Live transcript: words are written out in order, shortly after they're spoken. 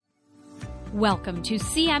Welcome to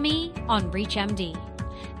CME on ReachMD.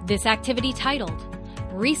 This activity titled,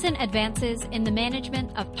 Recent Advances in the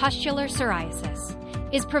Management of Pustular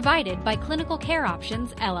Psoriasis, is provided by Clinical Care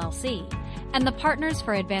Options, LLC, and the Partners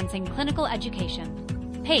for Advancing Clinical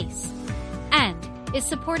Education, PACE, and is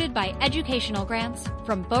supported by educational grants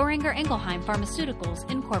from Boehringer Ingelheim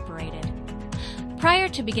Pharmaceuticals, Incorporated. Prior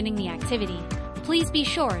to beginning the activity, please be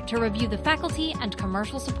sure to review the faculty and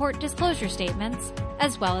commercial support disclosure statements,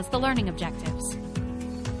 as well as the learning objectives.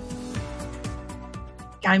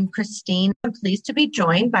 I'm Kristine. I'm pleased to be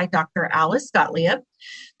joined by Dr. Alice Gottlieb.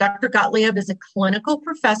 Dr. Gottlieb is a clinical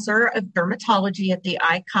professor of dermatology at the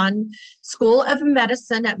Icahn School of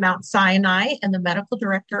Medicine at Mount Sinai and the medical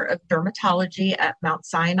director of dermatology at Mount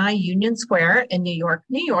Sinai Union Square in New York,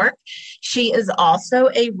 New York. She is also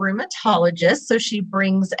a rheumatologist, so she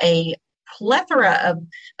brings a plethora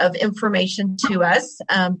of information to us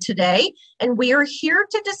today, and we are here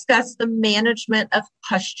to discuss the management of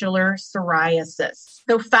pustular psoriasis.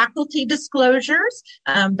 So faculty disclosures,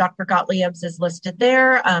 Dr. Gottlieb's is listed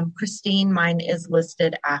there. Kristine, mine is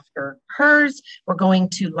listed after hers. We're going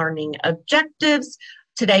to learning objectives.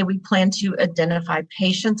 Today, we plan to identify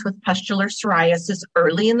patients with pustular psoriasis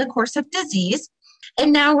early in the course of disease.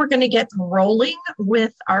 And now we're going to get rolling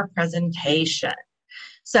with our presentation.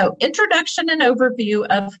 So, introduction and overview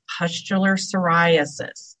of pustular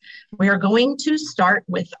psoriasis. We are going to start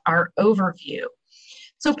with our overview.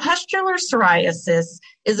 So, pustular psoriasis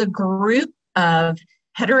is a group of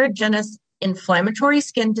heterogeneous inflammatory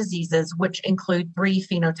skin diseases, which include three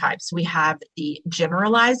phenotypes. We have the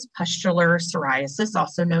generalized pustular psoriasis,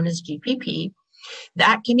 also known as GPP.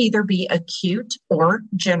 That can either be acute or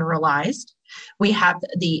generalized. We have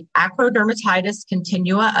the acrodermatitis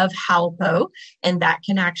continua of Halpo, and that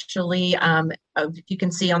can actually, if you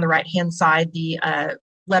can see on the right-hand side, the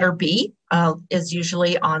letter B is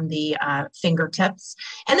usually on the fingertips.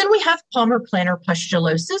 And then we have palmar-plantar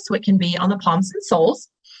pustulosis, which can be on the palms and soles.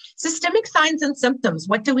 Systemic signs and symptoms.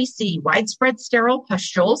 What do we see? Widespread sterile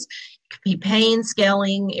pustules. It could be pain,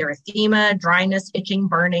 scaling, erythema, dryness, itching,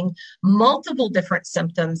 burning. Multiple different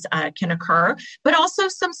symptoms can occur, but also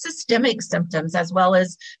some systemic symptoms as well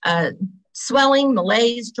as swelling,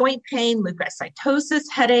 malaise, joint pain, leukocytosis,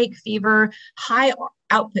 headache, fever, high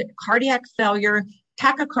output cardiac failure,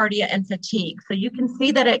 tachycardia, and fatigue. So you can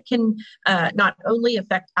see that it can not only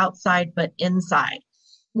affect outside, but inside.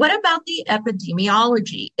 What about the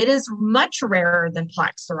epidemiology? It is much rarer than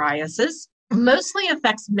plaque psoriasis, mostly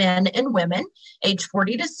affects men and women, age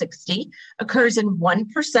 40 to 60, occurs in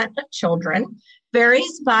 1% of children,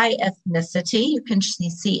 varies by ethnicity. You can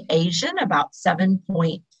see Asian, about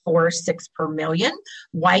 7.46 per million,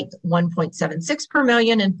 white 1.76 per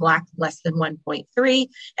million, and black less than 1.3.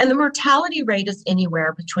 And the mortality rate is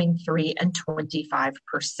anywhere between 3 and 25%.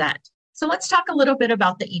 So let's talk a little bit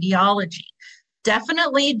about the etiology.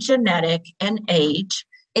 Definitely genetic and age,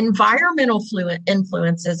 environmental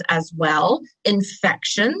influences as well,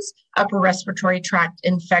 infections, upper respiratory tract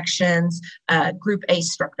infections, group A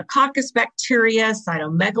streptococcus bacteria,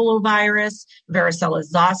 cytomegalovirus, varicella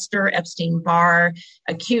zoster, Epstein-Barr,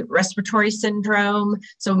 acute respiratory syndrome.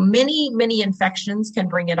 So many infections can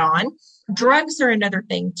bring it on. Drugs are another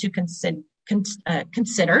thing to consider.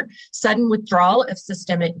 Sudden withdrawal of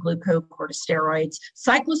systemic glucocorticosteroids,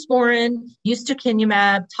 cyclosporin,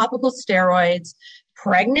 ustekinumab, topical steroids,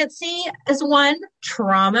 pregnancy is one,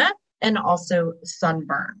 trauma, and also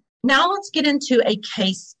sunburn. Now let's get into a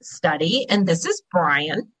case study, and this is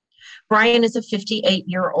Brian. Brian is a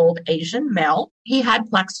 58-year-old Asian male. He had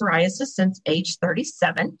plaque psoriasis since age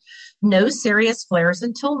 37. No serious flares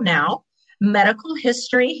until now. Medical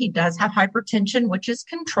history, he does have hypertension, which is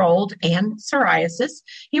controlled, and psoriasis.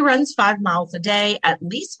 He runs 5 miles a day, at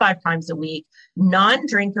least 5 times a week,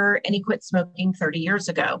 non-drinker, and he quit smoking 30 years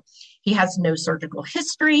ago. He has no surgical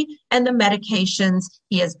history, and the medications,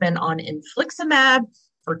 he has been on infliximab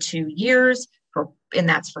for 2 years, and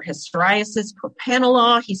that's for his psoriasis.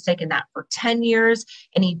 Propranolol, he's taken that for 10 years,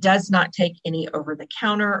 and he does not take any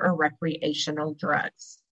over-the-counter or recreational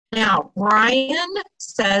drugs. Now, Brian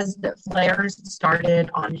says that flares started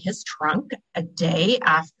on his trunk a day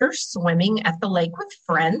after swimming at the lake with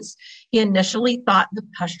friends. He initially thought the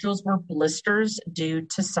pustules were blisters due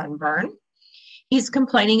to sunburn. He's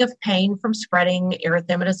complaining of pain from spreading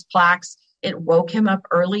erythematous plaques. It woke him up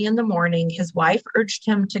early in the morning. His wife urged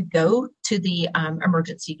him to go to the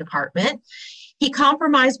emergency department. He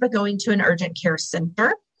compromised by going to an urgent care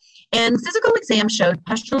center, and physical exam showed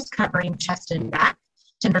pustules covering chest and back.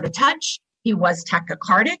 Tender to touch, he was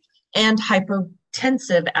tachycardic and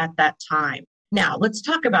hypotensive at that time. Now, let's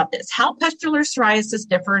talk about this. How pustular psoriasis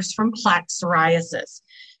differs from plaque psoriasis.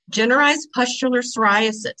 Generalized pustular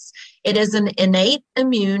psoriasis. It is an innate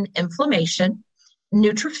immune inflammation,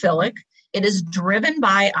 neutrophilic. It is driven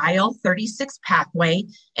by IL-36 pathway,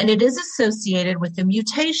 and it is associated with the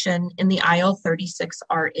mutation in the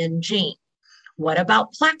IL-36RN gene. What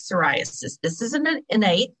about plaque psoriasis? This is an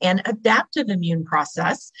innate and adaptive immune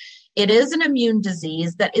process. It is an immune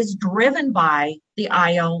disease that is driven by the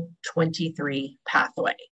IL-23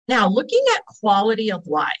 pathway. Now, looking at quality of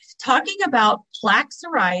life, talking about plaque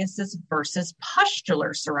psoriasis versus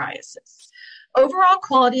pustular psoriasis. Overall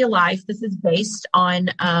quality of life, this is based on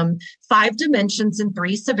 5 dimensions and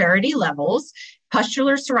 3 severity levels.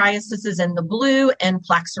 Pustular psoriasis is in the blue and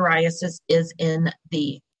plaque psoriasis is in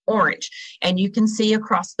the orange. And you can see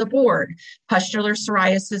across the board, pustular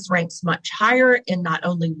psoriasis ranks much higher in not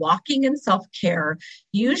only walking and self-care,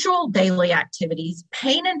 usual daily activities,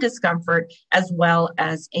 pain and discomfort, as well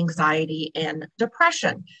as anxiety and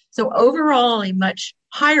depression. So overall, a much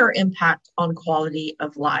higher impact on quality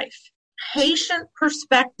of life. Patient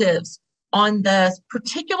perspectives on the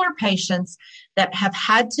particular patients that have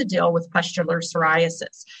had to deal with pustular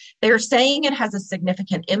psoriasis. They're saying it has a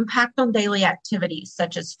significant impact on daily activities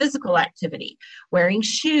such as physical activity, wearing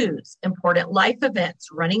shoes, important life events,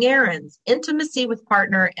 running errands, intimacy with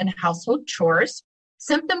partner, and household chores.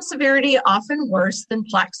 Symptom severity often worse than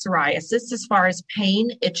plaque psoriasis as far as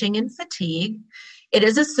pain, itching, and fatigue. It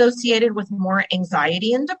is associated with more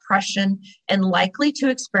anxiety and depression and likely to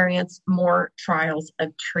experience more trials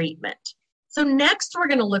of treatment. So next, we're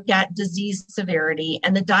going to look at disease severity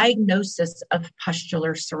and the diagnosis of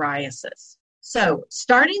pustular psoriasis. So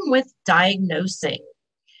starting with diagnosing,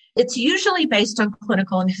 it's usually based on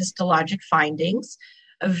clinical and histologic findings,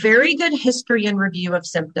 a very good history and review of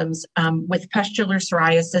symptoms with pustular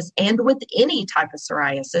psoriasis and with any type of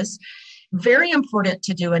psoriasis. Very important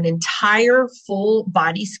to do an entire full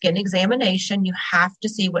body skin examination. You have to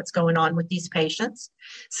see what's going on with these patients.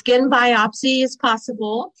 Skin biopsy is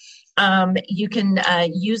possible. You can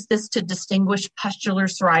use this to distinguish pustular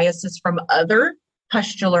psoriasis from other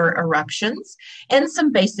pustular eruptions and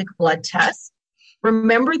some basic blood tests.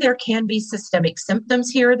 Remember, there can be systemic symptoms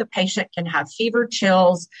here. The patient can have fever,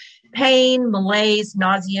 chills, pain, malaise,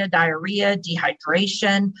 nausea, diarrhea,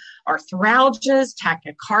 dehydration, arthralgias,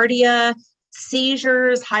 tachycardia,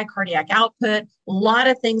 seizures, high cardiac output. A lot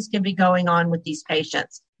of things can be going on with these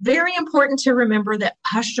patients. Very important to remember that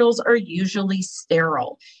pustules are usually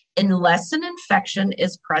sterile unless an infection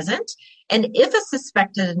is present. And if a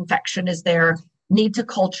suspected infection is there, need to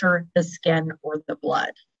culture the skin or the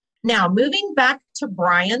blood. Now, moving back to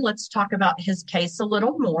Brian, let's talk about his case a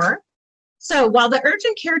little more. So while the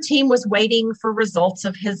urgent care team was waiting for results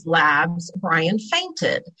of his labs, Brian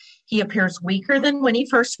fainted. He appears weaker than when he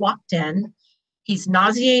first walked in. He's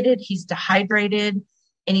nauseated, he's dehydrated,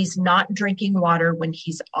 and he's not drinking water when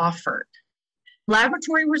he's offered.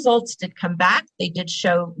 Laboratory results did come back. They did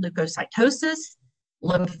show leukocytosis,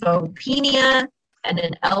 lymphopenia, and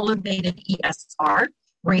an elevated ESR.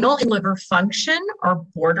 Renal and liver function are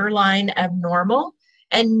borderline abnormal,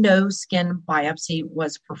 and no skin biopsy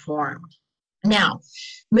was performed. Now,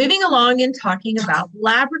 moving along and talking about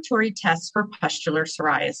laboratory tests for pustular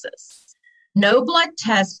psoriasis. No blood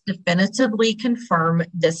tests definitively confirm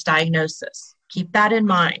this diagnosis. Keep that in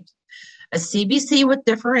mind. A CBC with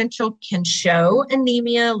differential can show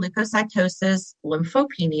anemia, leukocytosis,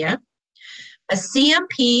 lymphopenia. A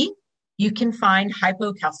CMP, you can find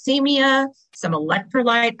hypocalcemia, some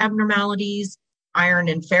electrolyte abnormalities, iron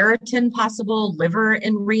and ferritin possible, liver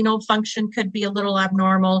and renal function could be a little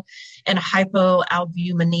abnormal, and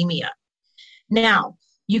hypoalbuminemia. Now,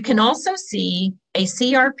 you can also see a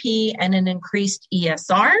CRP and an increased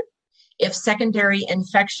ESR. If secondary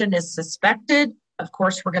infection is suspected, of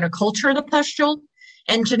course, we're going to culture the pustule,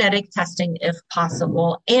 and genetic testing if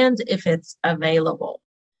possible and if it's available.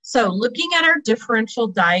 So looking at our differential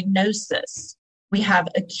diagnosis, we have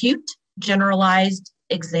acute generalized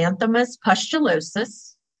exanthemus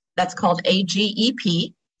pustulosis. That's called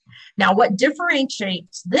AGEP. Now, what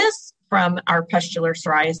differentiates this from our pustular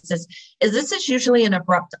psoriasis is this is usually an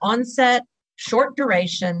abrupt onset, short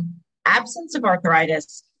duration, absence of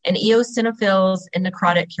arthritis, and eosinophils and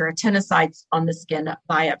necrotic keratinocytes on the skin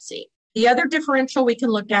biopsy. The other differential we can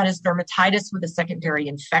look at is dermatitis with a secondary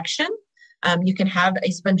infection. You can have a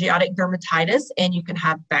spongiotic dermatitis and you can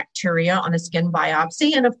have bacteria on a skin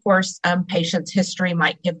biopsy. And of course, patient's history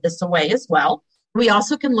might give this away as well. We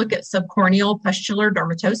also can look at subcorneal pustular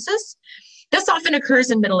dermatosis. This often occurs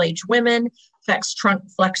in middle-aged women, affects trunk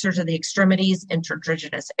flexors of the extremities,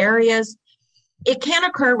 intertriginous areas. It can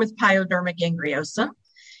occur with pyoderma gangrenosum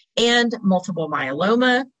and multiple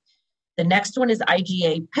myeloma. The next one is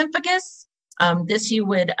IgA pemphigus. This you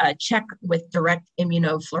would check with direct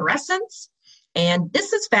immunofluorescence. And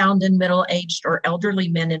this is found in middle-aged or elderly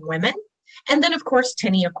men and women. And then, of course,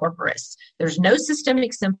 tinea corporis. There's no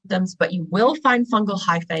systemic symptoms, but you will find fungal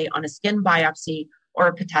hyphae on a skin biopsy or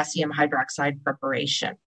a potassium hydroxide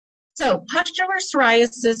preparation. So pustular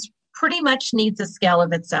psoriasis pretty much needs a scale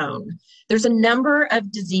of its own. There's a number of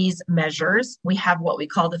disease measures. We have what we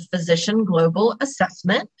call the Physician Global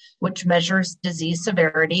Assessment, which measures disease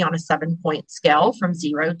severity on a 7-point scale from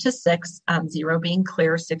 0 to 6, 0 being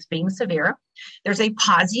clear, 6 being severe. There's a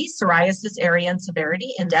PASI, Psoriasis Area and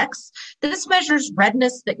Severity Index. This measures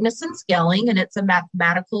redness, thickness, and scaling, and it's a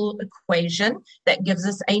mathematical equation that gives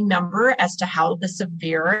us a number as to how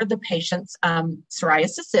severe the patient's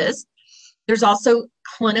psoriasis is. There's also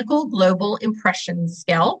Clinical Global Impression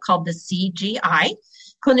Scale called the CGI,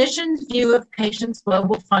 clinicians' view of patients'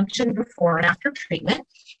 global function before and after treatment.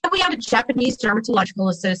 And we have a Japanese Dermatological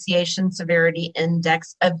Association Severity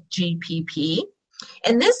Index of GPP.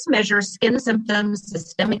 And this measures skin symptoms,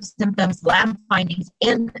 systemic symptoms, lab findings,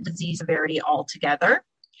 and disease severity all together.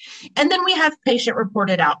 And then we have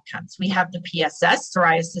patient-reported outcomes. We have the PSS,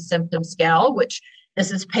 Psoriasis Symptom Scale, which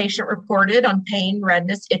this is patient-reported on pain,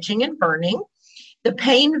 redness, itching, and burning. The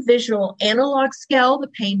Pain Visual Analog Scale, the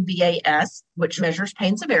Pain VAS, which measures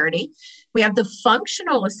pain severity. We have the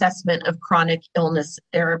Functional Assessment of Chronic Illness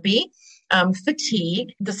Therapy,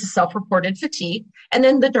 fatigue. This is self-reported fatigue. And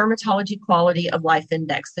then the Dermatology Quality of Life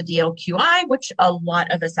Index, the DLQI, which a lot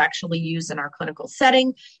of us actually use in our clinical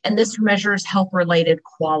setting. And this measures health-related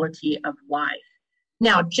quality of life.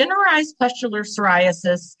 Now, generalized pustular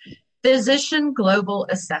psoriasis, Physician Global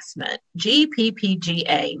Assessment,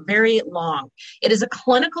 GPPGA, very long. It is a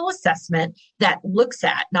clinical assessment that looks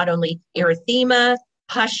at not only erythema,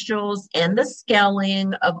 pustules, and the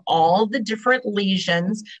scaling of all the different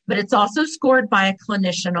lesions, but it's also scored by a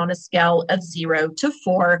clinician on a scale of 0 to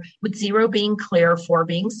 4, with 0 being clear, 4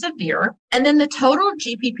 being severe. And then the total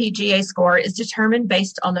GPPGA score is determined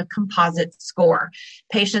based on the composite score.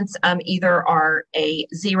 Patients either are a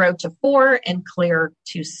 0 to 4 and clear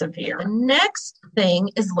to severe. The next thing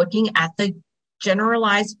is looking at the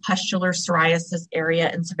Generalized Pustular Psoriasis Area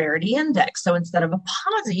and Severity Index. So instead of a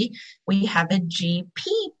PASI, we have a GP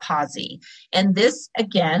PASI. And this,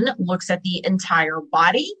 again, looks at the entire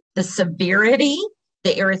body, the severity,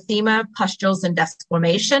 the erythema, pustules, and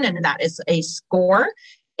desquamation, and that is a score,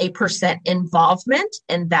 a percent involvement,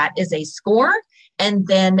 and that is a score, and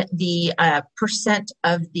then the percent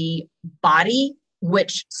of the body,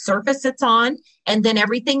 which surface it's on, and then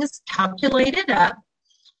everything is calculated up.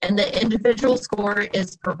 And the individual score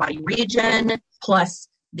is per body region plus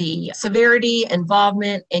the severity,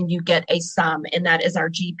 involvement, and you get a sum, and that is our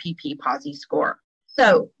GPP PASI score.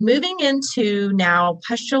 So moving into now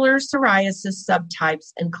pustular psoriasis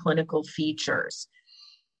subtypes and clinical features.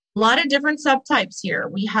 A lot of different subtypes here.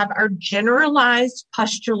 We have our generalized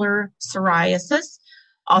pustular psoriasis,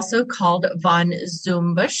 also called von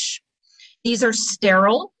Zumbusch. These are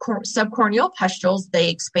sterile subcorneal pustules. They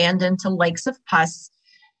expand into lakes of pus.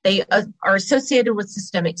 They are associated with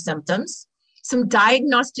systemic symptoms. Some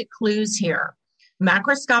diagnostic clues here.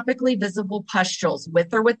 Macroscopically visible pustules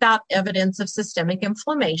with or without evidence of systemic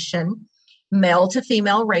inflammation. Male to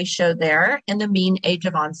female ratio there, and the mean age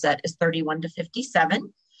of onset is 31 to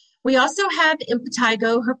 57. We also have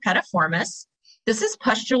impetigo herpetiformis. This is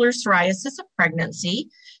pustular psoriasis of pregnancy.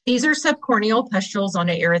 These are subcorneal pustules on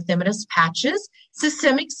erythematous patches.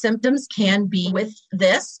 Systemic symptoms can be with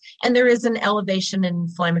this, and there is an elevation in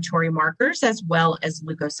inflammatory markers as well as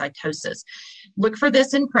leukocytosis. Look for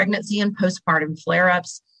this in pregnancy and postpartum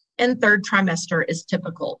flare-ups, and third trimester is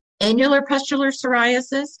typical. Annular pustular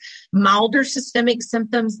psoriasis, milder systemic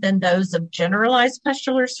symptoms than those of generalized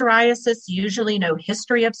pustular psoriasis, usually no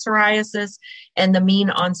history of psoriasis, and the mean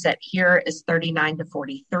onset here is 39 to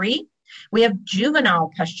 43. We have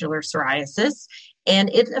juvenile pustular psoriasis, and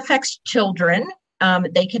it affects children.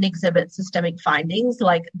 They can exhibit systemic findings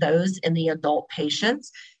like those in the adult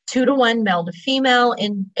patients. 2 to 1 male to female,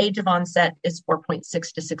 and age of onset is 4.6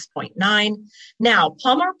 to 6.9. Now,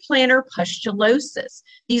 palmar plantar pustulosis.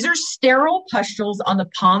 These are sterile pustules on the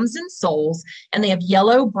palms and soles, and they have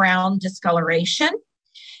yellow-brown discoloration.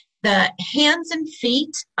 The hands and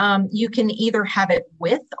feet, you can either have it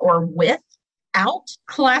with or without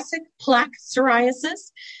classic plaque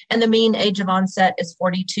psoriasis, and the mean age of onset is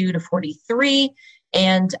 42 to 43,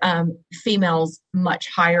 and females much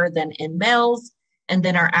higher than in males. and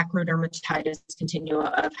then our acrodermatitis continua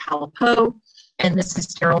of Halipo. And this is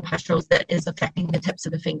sterile pustules that is affecting the tips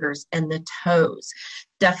of the fingers and the toes.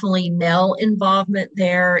 Definitely nail involvement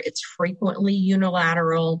there. It's frequently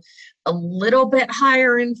unilateral, a little bit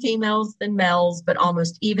higher in females than males, but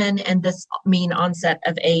almost even. And this mean onset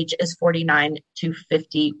of age is 49 to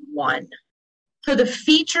 51. So the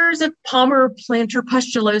features of palmar-plantar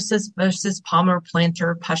pustulosis versus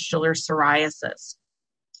palmar-plantar pustular psoriasis.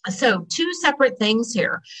 So two separate things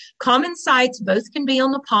here. Common sites, both can be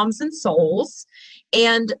on the palms and soles,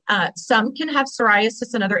 and some can have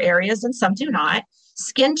psoriasis in other areas and some do not.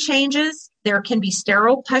 Skin changes, there can be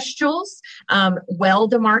sterile pustules,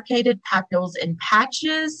 well-demarcated papules and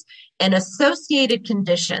patches, and associated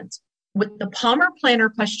conditions. With the palmar-plantar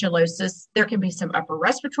pustulosis, there can be some upper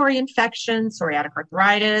respiratory infections, psoriatic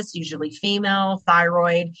arthritis, usually female,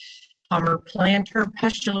 thyroid. Palmar-plantar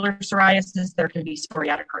pustular psoriasis, there can be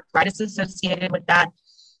psoriatic arthritis associated with that.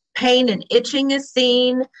 Pain and itching is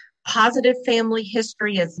seen. Positive family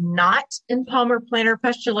history is not in palmar-plantar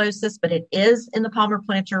pustulosis, but it is in the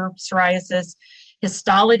palmar-plantar psoriasis.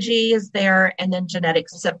 Histology is there, and then genetic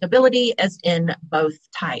susceptibility is in both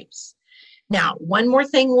types. Now, one more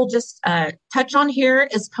thing we'll just touch on here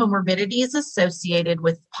is comorbidities associated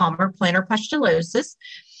with palmar-plantar pustulosis.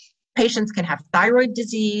 Patients can have thyroid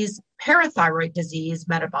disease, parathyroid disease,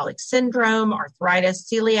 metabolic syndrome, arthritis,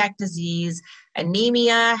 celiac disease,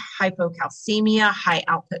 anemia, hypocalcemia, high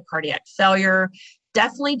output cardiac failure,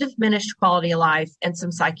 definitely diminished quality of life, and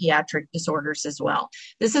some psychiatric disorders as well.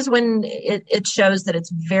 This is when it shows that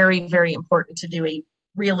it's very, very important to do a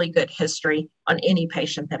really good history on any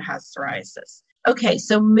patient that has psoriasis. Okay,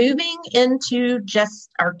 so moving into just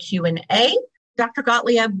our Q&A. Dr.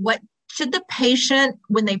 Gottlieb, what should the patient,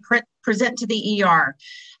 when they present to the ER,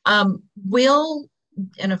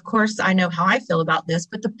 and of course I know how I feel about this,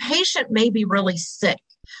 but the patient may be really sick.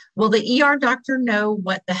 Will the ER doctor know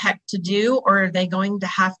what the heck to do, or are they going to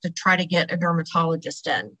have to try to get a dermatologist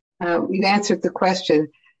in? You've answered the question.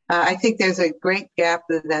 I think there's a great gap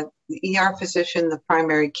that the ER physician, the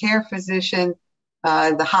primary care physician,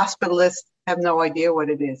 the hospitalist have no idea what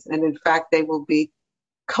it is. And in fact, they will be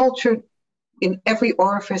cultured in every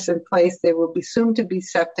orifice in place. They will be assumed to be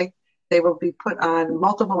septic. They will be put on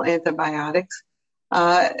multiple antibiotics.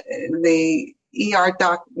 The ER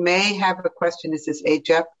doc may have a question, is this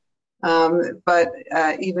HF? But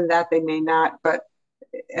even that they may not. But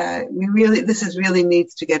this really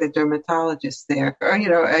needs to get a dermatologist there, or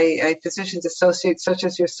a physician's associate such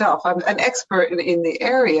as yourself. I'm an expert in the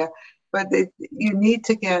area, but you need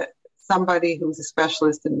to get somebody who's a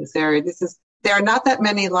specialist in this area. There are not that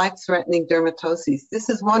many life-threatening dermatoses. This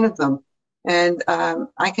is one of them. And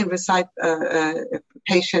I can recite a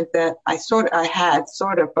patient that I had,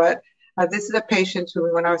 but this is a patient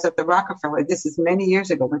who, when I was at the Rockefeller, this is many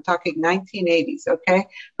years ago, we're talking 1980s, okay?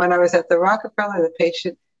 When I was at the Rockefeller, the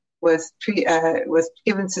patient was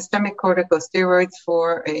given systemic corticosteroids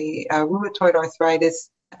for a rheumatoid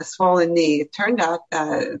arthritis, a swollen knee. It turned out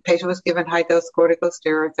the patient was given high-dose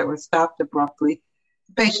corticosteroids that were stopped abruptly.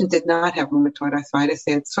 The patient did not have rheumatoid arthritis.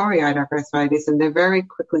 They had psoriatic arthritis, and they very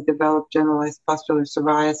quickly developed generalized pustular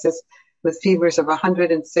psoriasis with fevers of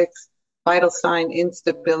 106, vital sign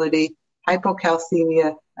instability,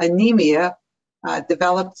 hypocalcemia, anemia,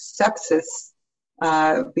 developed sepsis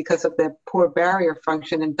because of the poor barrier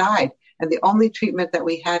function, and died. And the only treatment that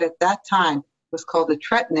we had at that time was called a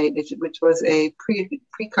tretinoate, which was a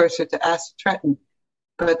precursor to acitretin.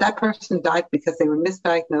 But that person died because they were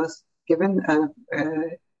misdiagnosed, given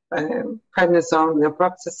prednisone. The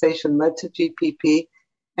abrupt cessation led to GPP,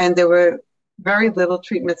 and there were very little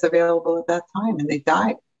treatments available at that time, and they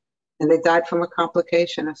died. And they died from a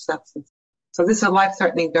complication of sepsis. So this is a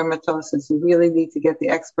life-threatening dermatosis. You really need to get the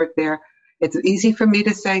expert there. It's easy for me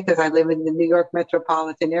to say because I live in the New York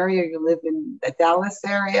metropolitan area. You live in the Dallas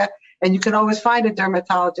area, and you can always find a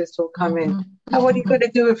dermatologist who will come in. Now, what are you going to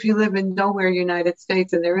do if you live in nowhere, United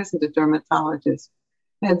States, and there isn't a dermatologist?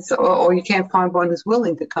 And so, or you can't find one who's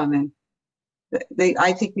willing to come in.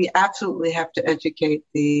 I think we absolutely have to educate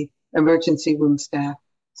the emergency room staff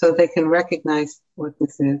so they can recognize what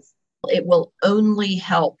this is. It will only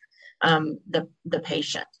help the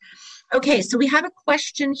patient. Okay, so we have a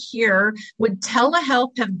question here. Would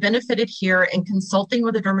telehealth have benefited here in consulting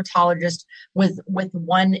with a dermatologist with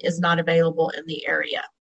one is not available in the area?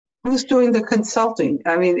 Who's doing the consulting?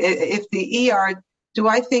 I mean, if the ER, do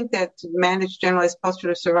I think that to manage generalized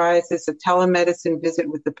pustular psoriasis, a telemedicine visit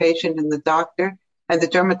with the patient and the doctor and the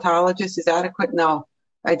dermatologist is adequate? No,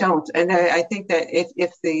 I don't. And I think that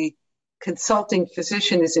if the consulting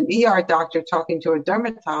physician is an ER doctor talking to a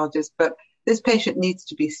dermatologist, but this patient needs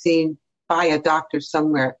to be seen by a doctor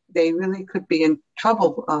somewhere. They really could be in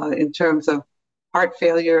trouble in terms of heart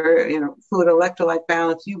failure, fluid electrolyte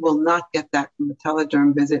balance. You will not get that from a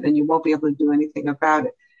telederm visit, and you won't be able to do anything about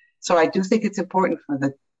it. So I do think it's important for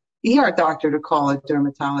the ER doctor to call a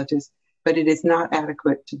dermatologist, but it is not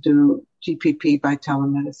adequate to do GPP by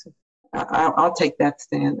telemedicine. I'll take that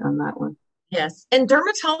stand on that one. Yes. And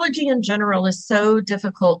dermatology in general is so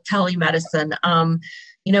difficult, telemedicine.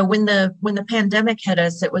 When the pandemic hit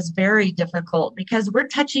us, it was very difficult because we're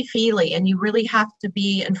touchy-feely and you really have to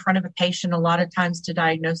be in front of a patient a lot of times to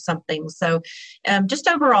diagnose something. So just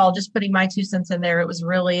overall, just putting my 2 cents in there, it's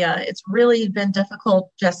really been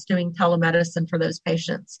difficult just doing telemedicine for those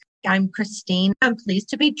patients. I'm Kristine. I'm pleased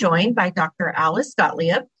to be joined by Dr. Alice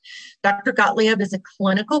Gottlieb. Dr. Gottlieb is a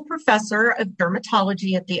clinical professor of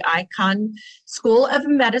dermatology at the Icahn School of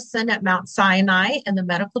Medicine at Mount Sinai and the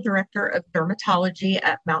medical director of dermatology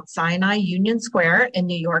at Mount Sinai Union Square in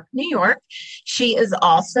New York, New York. She is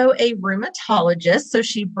also a rheumatologist, so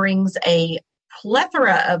she brings a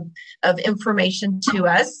plethora of information to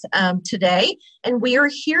us today. And we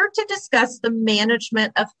are here to discuss the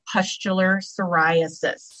management of pustular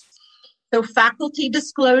psoriasis. So faculty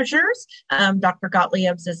disclosures, Dr.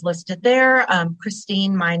 Gottlieb's is listed there.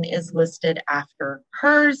 Kristine, mine is listed after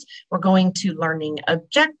hers. We're going to learning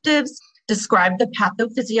objectives, describe the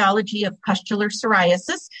pathophysiology of pustular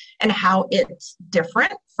psoriasis and how it's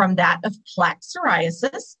different from that of plaque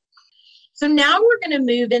psoriasis. So now we're going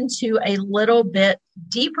to move into a little bit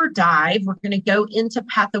deeper dive. We're going to go into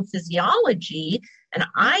pathophysiology, and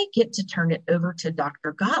I get to turn it over to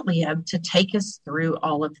Dr. Gottlieb to take us through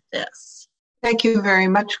all of this. Thank you very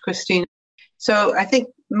much, Kristine. So I think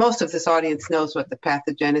most of this audience knows what the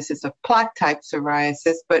pathogenesis of plaque-type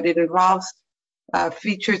psoriasis, but it involves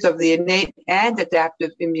features of the innate and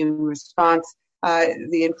adaptive immune response.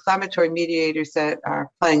 The inflammatory mediators that are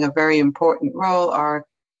playing a very important role are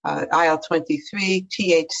IL-23,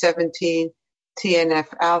 Th17,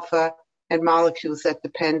 TNF-alpha, and molecules that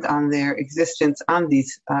depend on their existence on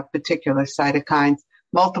these particular cytokines.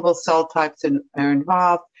 Multiple cell types are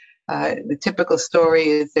involved. The typical story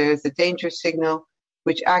is there's a danger signal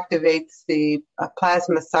which activates the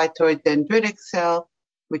plasmacytoid dendritic cell,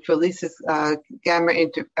 which releases alpha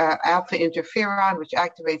interferon, which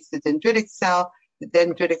activates the dendritic cell. The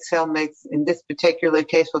dendritic cell makes, in this particular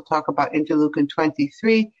case, we'll talk about interleukin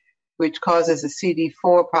 23, which causes a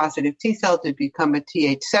CD4 positive T cell to become a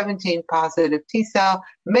Th17 positive T cell,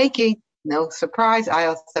 making, no surprise,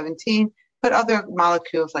 IL-17, but other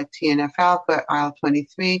molecules like TNF-alpha,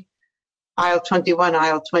 IL-23, IL-21,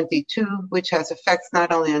 IL-22, which has effects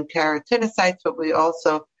not only on keratinocytes, but we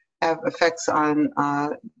also have effects on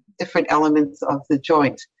different elements of the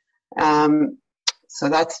joint. So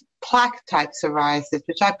that's plaque-type psoriasis,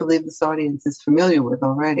 which I believe this audience is familiar with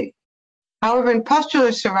already. However, in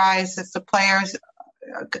pustular psoriasis, the players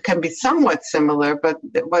can be somewhat similar, but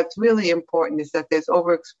what's really important is that there's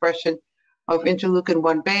overexpression of interleukin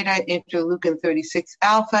 1 beta, interleukin 36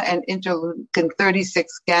 alpha, and interleukin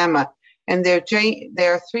 36 gamma. And there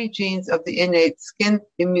are 3 genes of the innate skin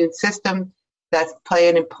immune system that play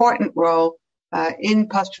an important role in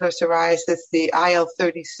pustular psoriasis. The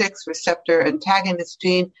IL-36 receptor antagonist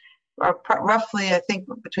gene are roughly, I think,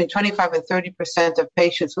 between 25 and 30% of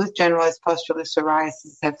patients with generalized pustular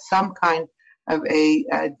psoriasis have some kind of a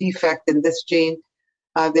defect in this gene.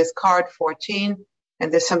 There's CARD14,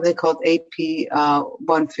 and there's something called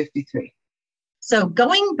AP153. So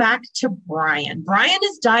going back to Brian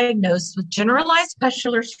is diagnosed with generalized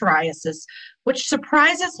pustular psoriasis, which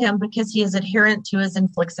surprises him because he is adherent to his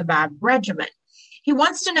infliximab regimen. He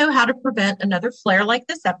wants to know how to prevent another flare like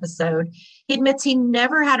this episode. He admits he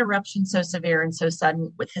never had eruption so severe and so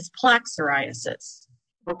sudden with his plaque psoriasis.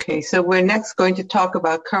 Okay, so we're next going to talk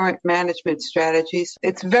about current management strategies.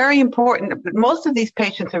 It's very important, but most of these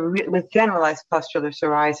patients with generalized pustular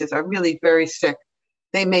psoriasis are really very sick.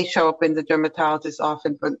 They may show up in the dermatologist's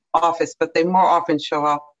office, but they more often show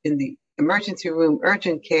up in the emergency room,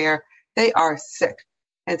 urgent care. They are sick.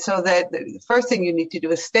 And so that the first thing you need to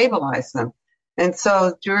do is stabilize them. And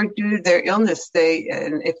so due to their illness,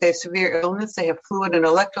 and if they have severe illness, they have fluid and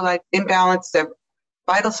electrolyte imbalance, their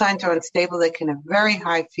vital signs are unstable, they can have very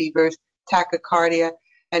high fevers, tachycardia,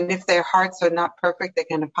 and if their hearts are not perfect, they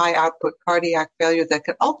can have high output cardiac failure that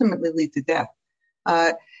could ultimately lead to death.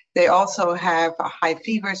 They also have high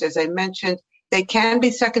fevers, as I mentioned. They can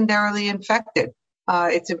be secondarily infected.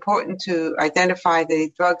 It's important to identify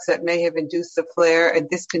the drugs that may have induced the flare and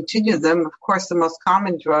discontinue them. Of course, the most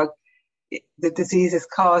common drug, the disease is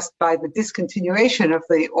caused by the discontinuation of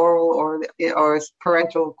the oral or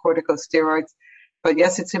parenteral corticosteroids. But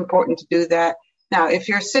yes, it's important to do that. Now, if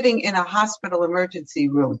you're sitting in a hospital emergency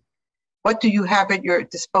room, what do you have at your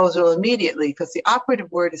disposal immediately? Because the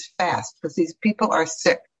operative word is fast, because these people are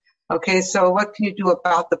sick. Okay, so what can you do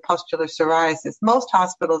about the pustular psoriasis? Most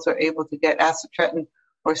hospitals are able to get acitretin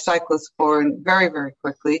or cyclosporin very, very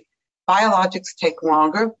quickly. Biologics take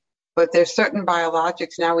longer, but there's certain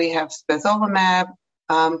biologics. Now we have spesolimab.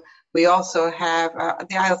 We also have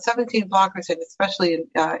the IL-17 blockers, and especially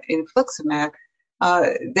infliximab.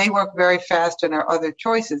 They work very fast and are other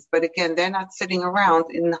choices. But again, they're not sitting around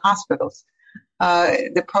in the hospitals.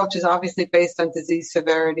 The approach is obviously based on disease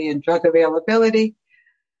severity and drug availability.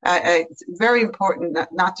 It's very important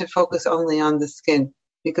not to focus only on the skin,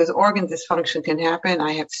 because organ dysfunction can happen.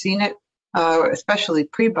 I have seen it, especially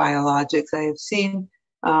pre-biologics. I have seen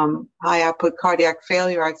high output cardiac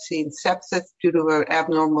failure. I've seen sepsis due to an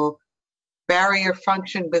abnormal barrier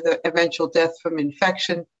function with an eventual death from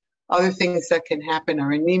infection. Other things that can happen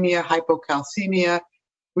are anemia, hypocalcemia,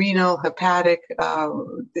 renal, hepatic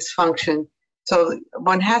dysfunction. So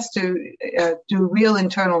one has to do real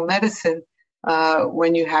internal medicine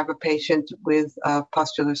when you have a patient with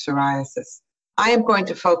pustular psoriasis. I am going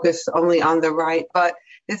to focus only on the right, but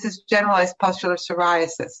this is generalized pustular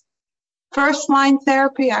psoriasis. First line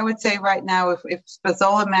therapy, I would say right now, if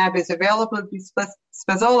spesolimab is available, it would be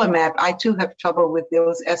spesolimab. I too have trouble with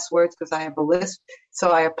those S words because I have a list,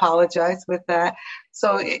 so I apologize with that.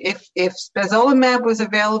 So if spesolimab was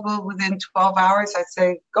available within 12 hours, I'd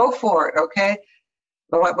say go for it, okay?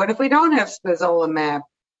 But what if we don't have spesolimab?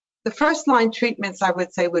 The first line treatments, I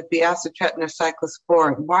would say, would be acitretin or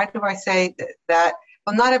cyclosporin. Why do I say that?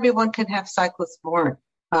 Well, not everyone can have cyclosporin.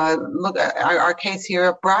 Look at our case here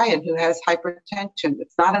of Brian, who has hypertension.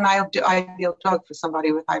 It's not an ideal drug for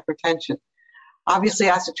somebody with hypertension. Obviously,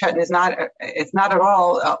 acitretin is not at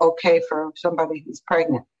all okay for somebody who's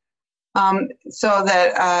pregnant. So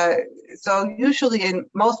usually in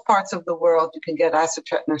most parts of the world, you can get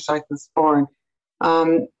acitretin or cyclosporin.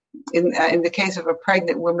 In the case of a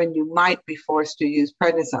pregnant woman, you might be forced to use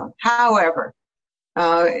prednisone. However,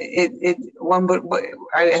 as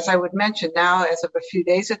I would mention now, as of a few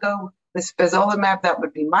days ago, the spesolimab, that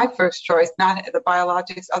would be my first choice, not the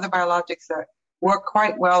biologics. Other biologics that work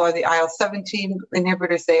quite well are the IL-17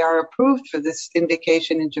 inhibitors. They are approved for this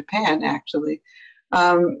indication in Japan, actually.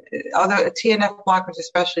 Other TNF blockers,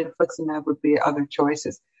 especially infliximab, would be other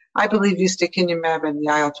choices. I believe ustekinumab and the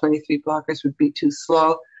IL-23 blockers would be too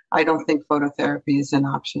slow. I don't think phototherapy is an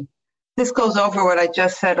option. This goes over what I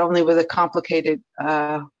just said, only with a complicated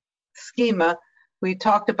schema. We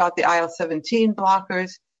talked about the IL-17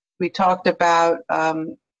 blockers. We talked about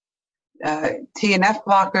TNF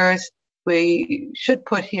blockers. We should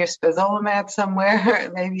put here spesolimab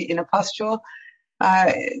somewhere, maybe in a pustule.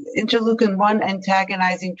 Interleukin-1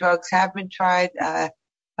 antagonizing drugs have been tried.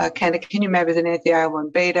 Canakinumab is an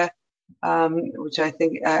anti-IL-1 beta, which I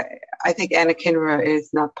think anakinra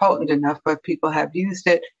is not potent enough, but people have used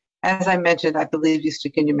it. As I mentioned, I believe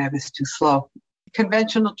ustekinumab is too slow.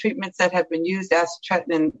 Conventional treatments that have been used,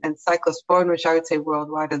 acitretin and cyclosporin, which I would say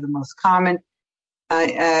worldwide are the most common.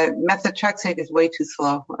 Methotrexate is way too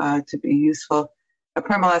slow to be useful.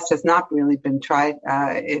 Apremilast has not really been tried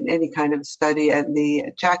in any kind of study, and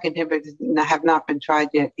the JAK inhibitors have not been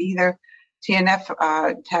tried yet either. TNF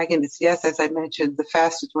antagonists, yes, as I mentioned, the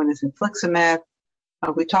fastest one is infliximab.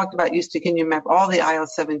 We talked about ustekinumab. All the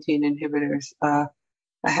IL-17 inhibitors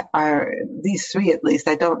are these three at least.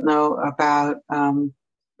 I don't know about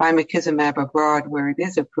bimekizumab abroad where it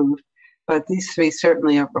is approved, but these three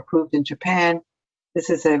certainly are approved in Japan. This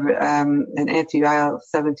is an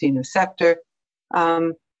anti-IL-17 receptor.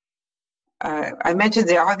 I mentioned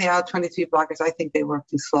there are the IL-23 blockers. I think they work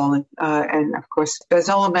too slowly. And of course,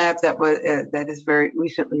 spesolimab that is very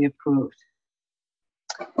recently approved.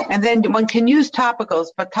 And then one can use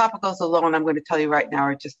topicals, but topicals alone, I'm going to tell you right now,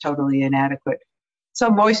 are just totally inadequate. So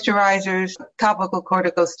moisturizers, topical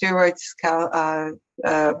corticosteroids,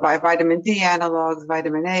 vitamin D analogs,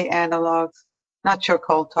 vitamin A analogs. Not sure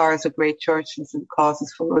coal tar is a great choice since it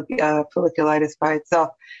causes folliculitis by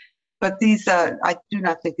itself. But these, I do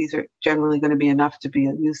not think these are generally going to be enough to be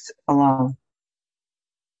used alone.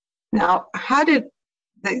 Now, how did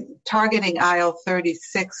the targeting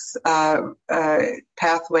IL-36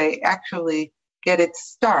 pathway actually get its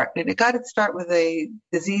start? And it got its start with a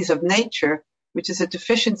disease of nature, which is a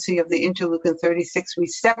deficiency of the interleukin-36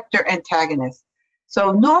 receptor antagonist.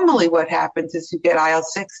 So normally what happens is you get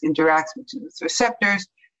IL-6 interacts with receptors,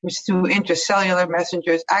 which through intercellular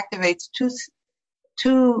messengers activates two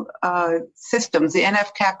systems, the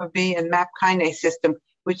NF-kappa B and MAP kinase system,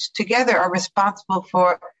 which together are responsible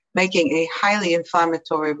for making a highly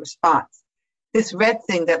inflammatory response. this red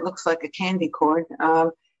thing that looks like a candy corn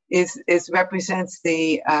represents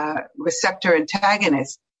the receptor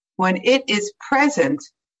antagonist. When it is present,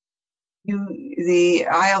 the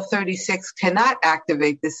IL-36 cannot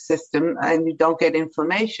activate this system and you don't get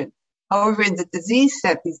inflammation. However, in the disease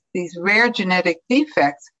set, these rare genetic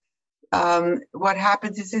defects, what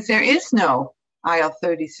happens is there is no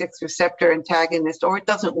IL-36 receptor antagonist, or it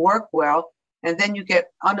doesn't work well, and then you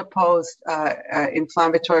get unopposed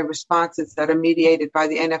inflammatory responses that are mediated by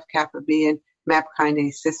the NF-kappa B and MAP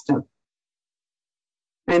kinase system.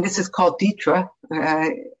 And this is called DTRA.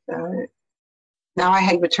 Now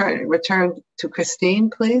I return to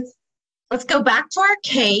Kristine, please. Let's go back to our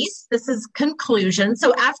case. This is conclusion.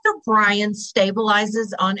 So after Brian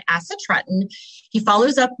stabilizes on acitretin, he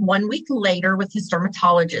follows up 1 week later with his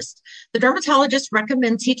dermatologist. The dermatologist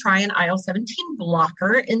recommends he try an IL-17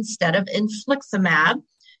 blocker instead of infliximab.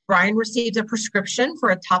 Brian receives a prescription for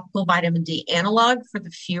a topical vitamin D analog for the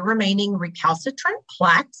few remaining recalcitrant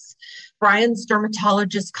plaques. Brian's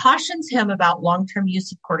dermatologist cautions him about long-term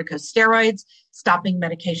use of corticosteroids, stopping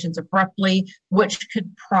medications abruptly, which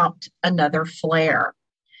could prompt another flare.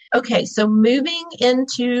 Okay, so moving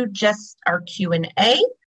into just our Q&A,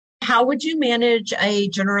 how would you manage a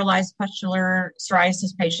generalized pustular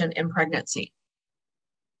psoriasis patient in pregnancy?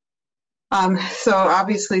 So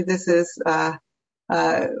obviously this is a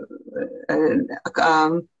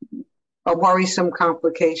worrisome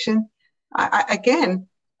complication. I can't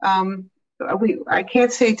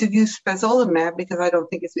say to use spesolimab because I don't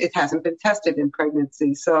think it hasn't been tested in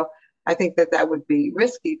pregnancy. So I think that would be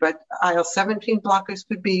risky, but IL-17 blockers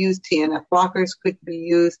could be used. TNF blockers could be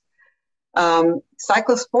used.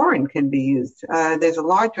 Cyclosporin can be used. There's a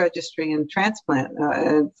large registry in transplant.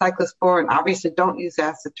 Cyclosporin, obviously don't use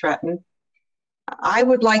acitretin. I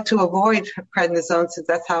would like to avoid prednisone since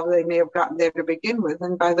that's how they may have gotten there to begin with.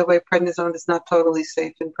 And by the way, prednisone is not totally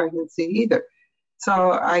safe in pregnancy either. So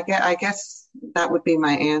I guess that would be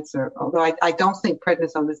my answer, although I don't think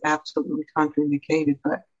prednisone is absolutely contraindicated,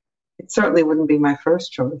 but it certainly wouldn't be my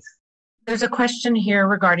first choice. There's a question here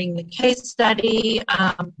regarding the case study.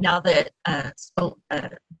 Now that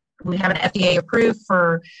we have an FDA approved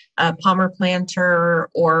for palmar-plantar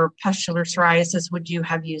or pustular psoriasis, would you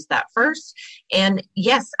have used that first? And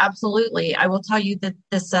yes, absolutely. I will tell you that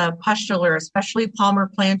this pustular, especially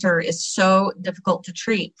palmar-plantar, is so difficult to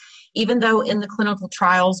treat. Even though in the clinical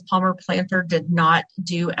trials, palmar-plantar did not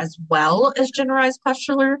do as well as generalized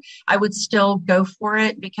pustular, I would still go for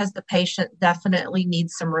it because the patient definitely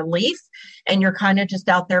needs some relief, and you're kind of just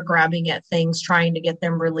out there grabbing at things, trying to get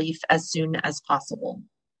them relief as soon as possible.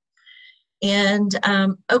 And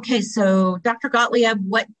okay, so Dr. Gottlieb,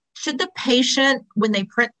 what should the patient, when they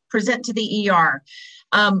present to the ER,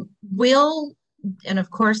 and of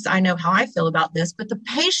course I know how I feel about this, but the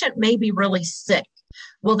patient may be really sick.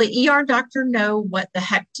 Will the ER doctor know what the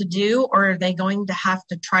heck to do, or are they going to have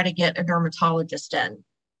to try to get a dermatologist in?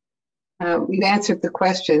 We've answered the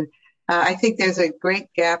question. I think there's a great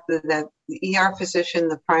gap that the ER physician,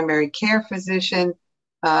 the primary care physician,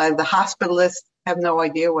 the hospitalist have no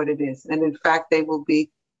idea what it is. And in fact, they will be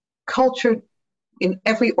cultured in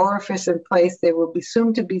every orifice in place. They will be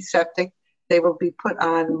assumed to be septic. They will be put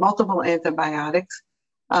on multiple antibiotics.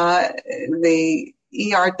 The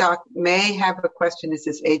ER doc may have a question, is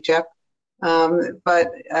this HF? But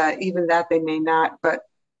even that they may not. But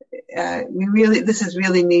this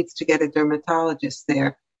really needs to get a dermatologist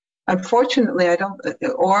there. Unfortunately, I don't,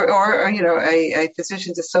 or a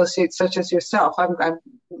physician's associate such as yourself. I'm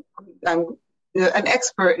an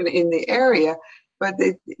expert in the area, but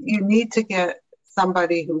you need to get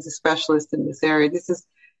somebody who's a specialist in this area.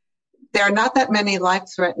 There are not that many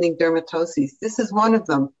life-threatening dermatoses. This is one of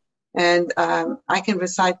them. And I can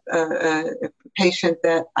recite a patient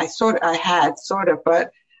that I had,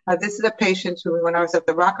 but this is a patient who, when I was at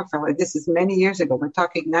the Rockefeller, this is many years ago, we're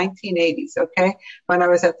talking 1980s, okay? When I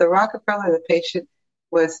was at the Rockefeller, the patient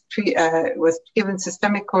was given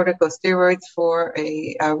systemic corticosteroids for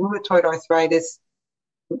a rheumatoid arthritis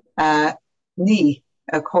knee,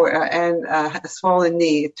 and a swollen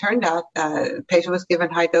knee. It turned out the patient was given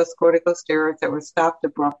high-dose corticosteroids that were stopped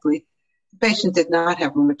abruptly. The patient did not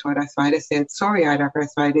have rheumatoid arthritis. They had psoriatic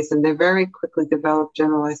arthritis, and they very quickly developed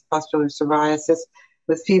generalized pustular psoriasis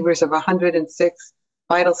with fevers of 106,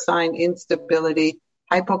 vital sign instability,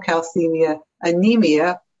 hypocalcemia,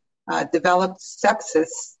 anemia, developed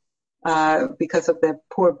sepsis because of the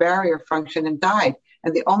poor barrier function, and died.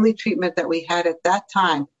 And the only treatment that we had at that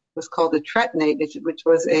time was called etretinate, which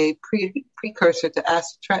was a precursor to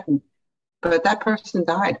acitretin. But that person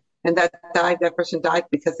died. And that person died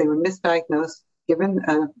because they were misdiagnosed, given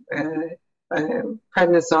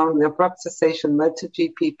prednisone. The abrupt cessation led to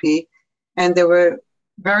GPP, and there were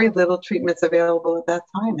very little treatments available at that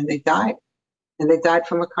time, and they died. And they died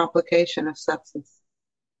from a complication of sepsis.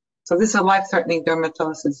 So this is a life-threatening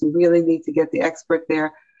dermatosis. You really need to get the expert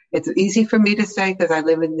there. It's easy for me to say because I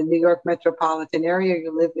live in the New York metropolitan area.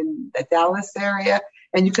 You live in the Dallas area,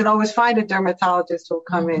 and you can always find a dermatologist who will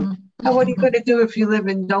come in. Now, what are you going to do if you live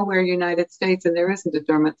in nowhere, United States, and there isn't a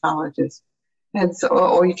dermatologist? And so,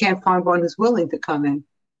 or you can't find one who's willing to come in.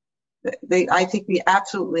 I think we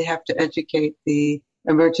absolutely have to educate the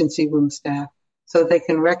emergency room staff so they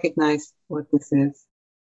can recognize what this is.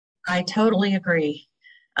 I totally agree.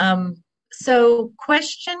 So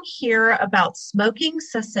question here about smoking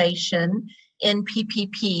cessation in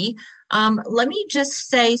PPP. Let me just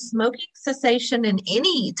say smoking cessation in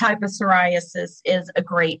any type of psoriasis is a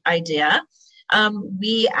great idea.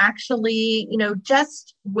 We actually,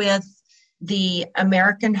 just with the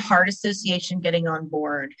American Heart Association getting on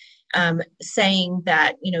board, saying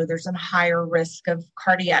that, there's a higher risk of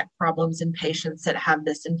cardiac problems in patients that have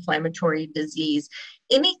this inflammatory disease.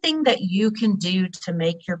 Anything that you can do to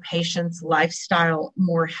make your patient's lifestyle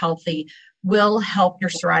more healthy will help your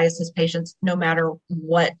psoriasis patients no matter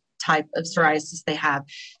what type of psoriasis they have.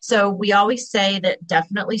 So we always say that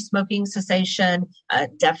definitely smoking cessation,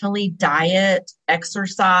 definitely diet,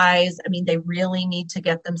 exercise. I mean, they really need to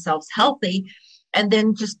get themselves healthy. And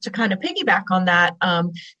then just to kind of piggyback on that,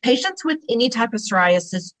 patients with any type of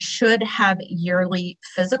psoriasis should have yearly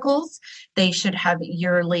physicals. They should have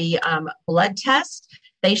yearly blood tests.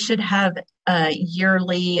 They should have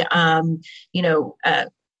yearly,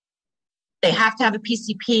 they have to have a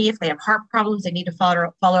PCP. If they have heart problems, they need to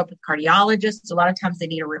follow up with cardiologists. A lot of times they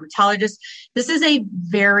need a rheumatologist. This is a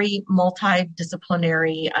very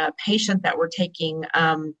multidisciplinary patient that we're taking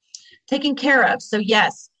care of. So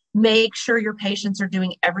yes, make sure your patients are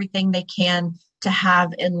doing everything they can to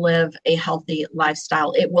have and live a healthy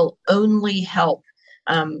lifestyle. It will only help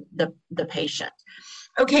the patient.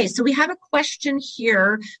 Okay, so we have a question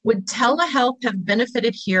here. Would telehealth have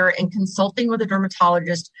benefited here in consulting with a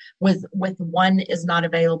dermatologist with one is not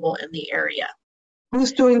available in the area?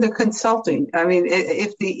 Who's doing the consulting? I mean,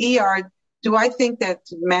 if the ER, do I think that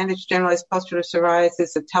to manage generalized pustular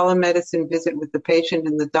psoriasis, a telemedicine visit with the patient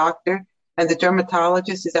and the doctor and the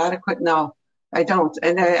dermatologist is adequate? No, I don't.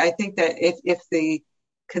 And I think that if the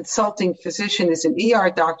consulting physician is an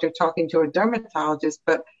ER doctor talking to a dermatologist,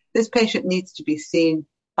 but this patient needs to be seen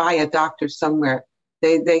by a doctor somewhere.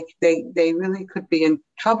 They really could be in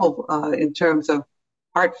trouble in terms of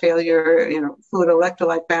heart failure, fluid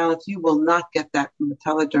electrolyte balance. You will not get that from a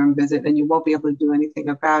telederm visit, and you won't be able to do anything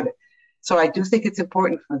about it. So I do think it's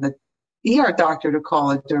important for the ER doctor to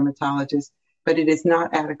call a dermatologist, but it is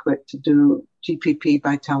not adequate to do GPP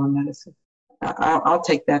by telemedicine. I'll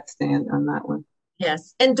take that stand on that one.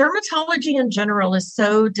 Yes. And dermatology in general is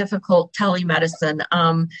so difficult, telemedicine.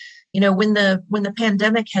 When the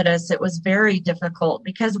pandemic hit us, it was very difficult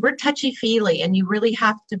because we're touchy-feely and you really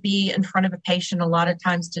have to be in front of a patient a lot of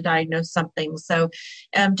times to diagnose something. So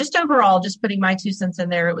just overall, just putting my 2 cents in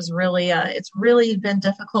there, it was really, it's really been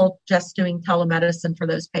difficult just doing telemedicine for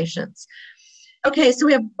those patients. Okay, so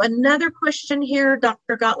we have another question here,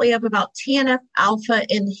 Dr. Gottlieb, about TNF-alpha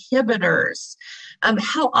inhibitors.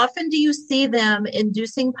 How often do you see them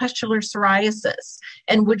inducing pustular psoriasis?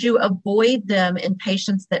 And would you avoid them in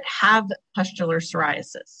patients that have pustular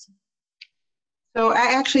psoriasis? So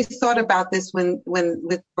I actually thought about this when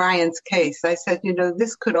with Brian's case. I said,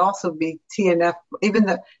 this could also be TNF, even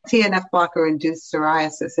the TNF blocker induced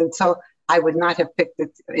psoriasis. And so I would not have picked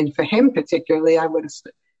it, and for him particularly, I would have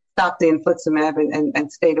stopped the infliximab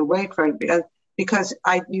and stayed away from it because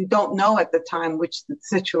you don't know at the time which the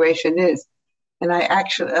situation is. And I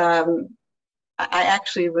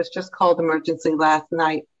actually was just called emergency last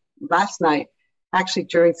night, actually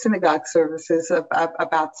during synagogue services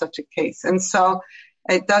about such a case. And so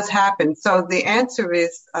it does happen. So the answer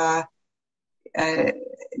is,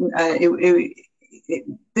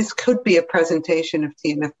 this could be a presentation of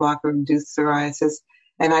TNF blocker-induced psoriasis,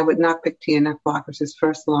 and I would not pick TNF blockers as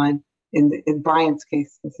first line in Brian's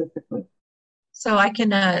case specifically. So I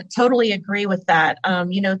can totally agree with that.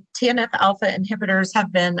 TNF alpha inhibitors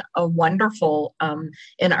have been wonderful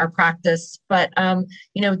in our practice, but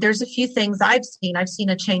there's a few things I've seen. I've seen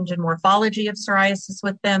a change in morphology of psoriasis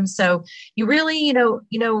with them. So you really,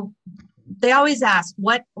 they always ask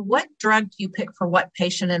what drug do you pick for what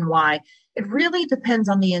patient and why? It really depends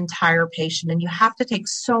on the entire patient, and you have to take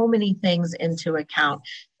so many things into account.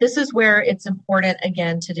 This is where it's important,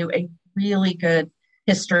 again, to do a really good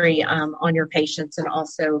history on your patients, and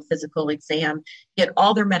also physical exam, get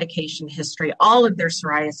all their medication history, all of their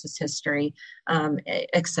psoriasis history,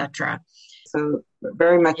 etc. So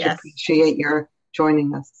very much appreciate your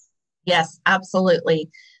joining us. Yes, absolutely.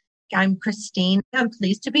 I'm Kristine. I'm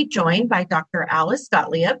pleased to be joined by Dr. Alice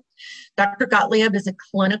Gottlieb. Dr. Gottlieb is a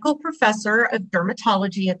clinical professor of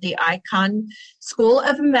dermatology at the Icahn School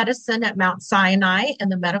of Medicine at Mount Sinai and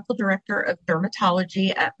the medical director of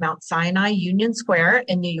dermatology at Mount Sinai Union Square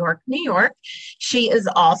in New York, New York. She is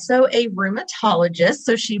also a rheumatologist,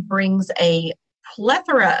 so she brings a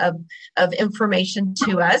plethora of information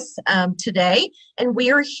to us today, and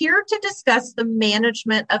we are here to discuss the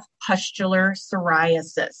management of pustular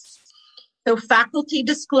psoriasis. So faculty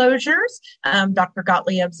disclosures, Dr.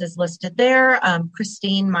 Gottlieb's is listed there.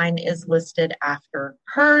 Kristine, mine is listed after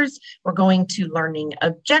hers. We're going to learning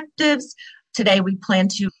objectives. Today we plan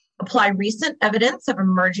to apply recent evidence of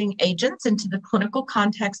emerging agents into the clinical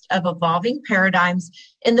context of evolving paradigms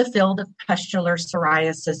in the field of pustular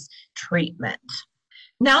psoriasis treatment.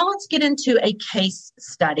 Now let's get into a case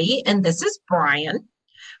study, and this is Brian.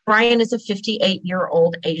 Brian is a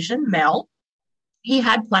 58-year-old Asian male. He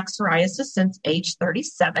had plaque psoriasis since age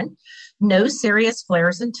 37, no serious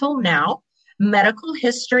flares until now. Medical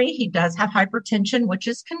history, he does have hypertension, which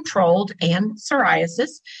is controlled, and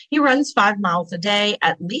psoriasis. He runs 5 miles a day,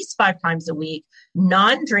 at least 5 times a week,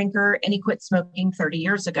 non-drinker, and he quit smoking 30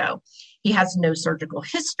 years ago. He has no surgical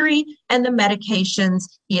history, and the medications,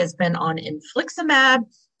 he has been on infliximab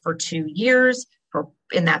for 2 years,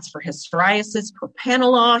 and that's for his psoriasis.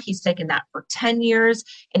 Propranolol, he's taken that for 10 years,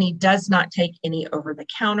 and he does not take any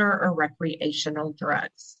over-the-counter or recreational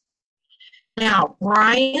drugs. Now,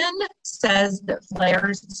 Brian says that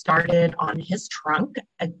flares started on his trunk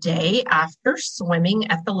a day after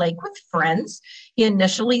swimming at the lake with friends. He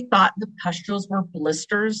initially thought the pustules were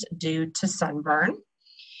blisters due to sunburn.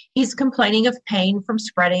 He's complaining of pain from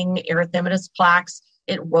spreading erythematous plaques.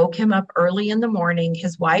 It woke him up early in the morning.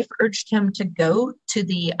 His wife urged him to go to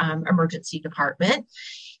the emergency department.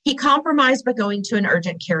 He compromised by going to an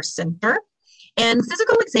urgent care center, and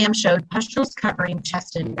physical exam showed pustules covering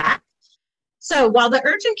chest and back. So while the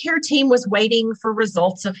urgent care team was waiting for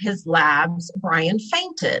results of his labs, Brian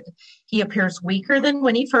fainted. He appears weaker than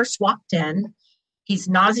when he first walked in. He's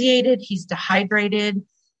nauseated, he's dehydrated,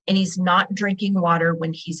 and he's not drinking water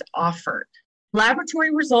when he's offered.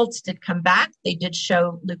 Laboratory results did come back. They did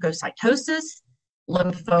show leukocytosis,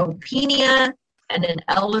 lymphopenia, and an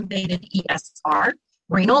elevated ESR.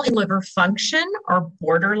 Renal and liver function are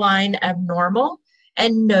borderline abnormal,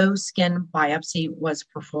 and no skin biopsy was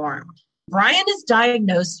performed. Brian is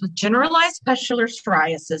diagnosed with generalized pustular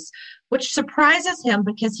psoriasis, which surprises him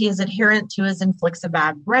because he is adherent to his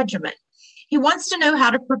infliximab regimen. He wants to know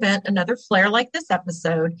how to prevent another flare like this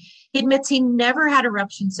episode. He admits he never had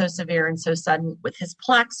eruption so severe and so sudden with his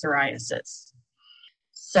plaque psoriasis.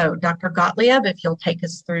 So, Dr. Gottlieb, if you'll take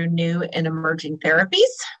us through new and emerging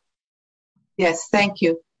therapies. Yes, thank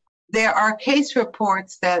you. There are case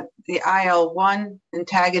reports that the IL-1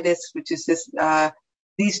 antagonists, which is this,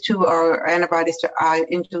 these two are antibodies to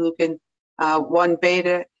interleukin-1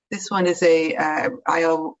 beta. This one is a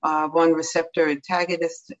IL-1 receptor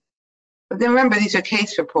antagonist. But then remember, these are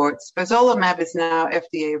case reports. Spesolimab is now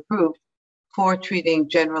FDA approved for treating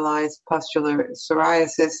generalized pustular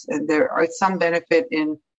psoriasis, and there are some benefit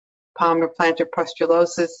in palmar-plantar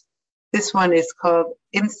pustulosis. This one is called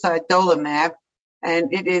imsidolimab,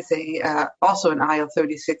 and it is also an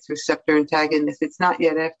IL-36 receptor antagonist. It's not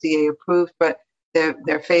yet FDA approved, but there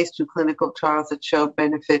are phase 2 clinical trials that show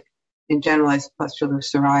benefit in generalized pustular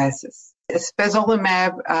psoriasis.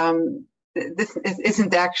 Spesolimab, this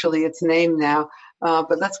isn't actually its name now,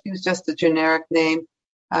 but let's use just the generic name.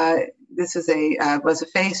 This is was a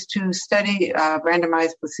phase 2 study,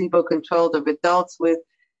 randomized placebo-controlled of adults with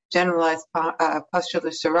generalized pustular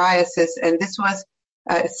psoriasis, and this was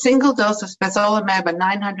a single dose of spesolimab at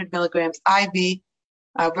 900 milligrams IV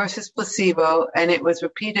versus placebo, and it was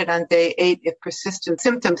repeated on day 8 if persistent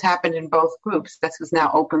symptoms happened in both groups. This was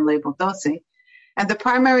now open-label dosing. And the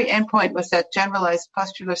primary endpoint was that generalized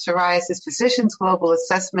pustular psoriasis physician's global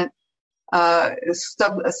assessment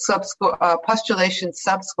postulation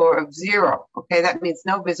subscore of 0. Okay, that means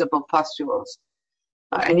no visible pustules.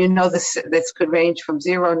 And you know this could range from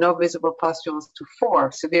 0, no visible pustules, to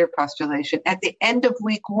 4, severe pustulation. At the end of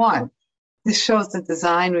week 1, this shows the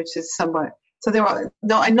design, which is somewhat. So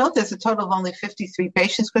I know there's a total of only 53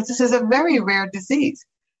 patients because this is a very rare disease.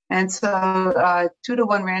 And so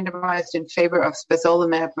 2-to-1 randomized in favor of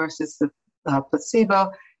spesolimab versus the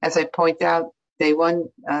placebo. As I point out, day 1,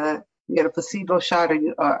 you get a placebo shot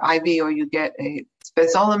or IV, or you get a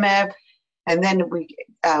spesolimab. And then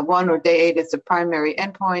one or day 8 is the primary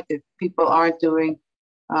endpoint. If people aren't doing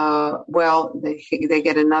well, they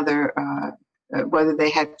get another, whether they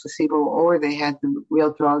had placebo or they had the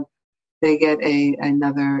real drug, they get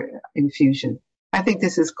another infusion. I think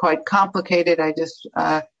this is quite complicated. And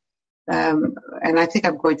I think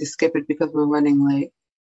I'm going to skip it because we're running late.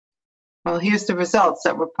 Well, here's the results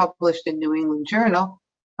that were published in New England Journal.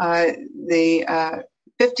 The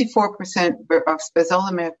 54% of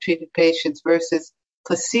spezolumab treated patients versus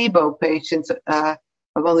placebo patients of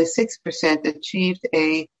only 6% achieved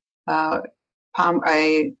a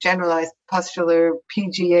generalized pustular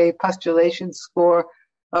PGA pustulation score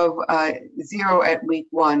of 0 at week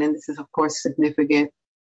 1, and this is of course significant.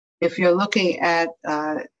 If you're looking at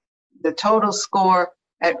the total score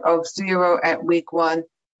of 0 at week 1,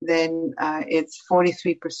 then it's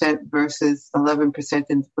 43% versus 11%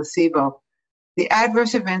 in placebo. The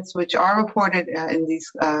adverse events which are reported in these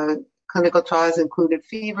clinical trials included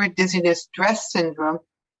fever, dizziness, stress syndrome,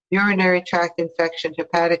 urinary tract infection,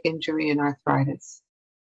 hepatic injury, and arthritis.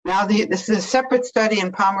 Now, this is a separate study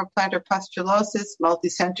in palmar-plantar pustulosis,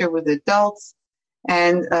 multicenter with adults.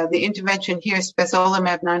 And the intervention here is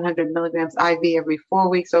spezolumab 900 milligrams IV every 4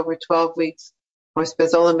 weeks over 12 weeks, or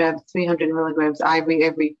spezolumab 300 milligrams IV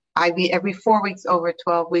every 4 weeks over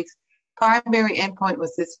 12 weeks. Primary endpoint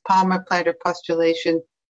was this palmar-plantar pustulation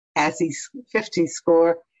PASI 50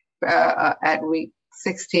 score at week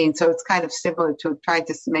 16. So it's kind of similar to trying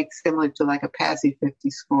to make similar to like a PASI 50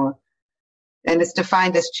 score. And it's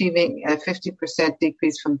defined as achieving a 50%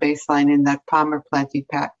 decrease from baseline in that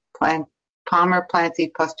palmar-plantar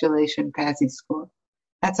pustulation PASI score.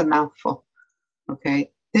 That's a mouthful.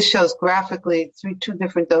 Okay. This shows graphically two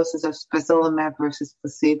different doses of spezolumab versus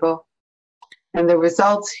placebo. And the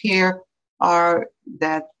results here are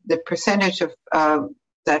that the percentage of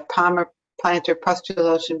that palmar-plantar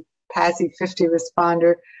pustulation PASI 50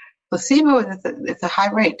 responder, placebo, it's a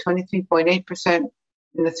high rate, 23.8%.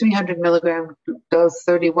 In the 300 milligram dose,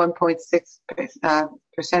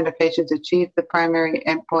 31.6% of patients achieved the primary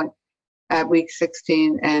endpoint at week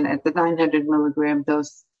 16, and at the 900 milligram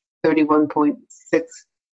dose,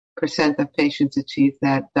 31.6% of patients achieved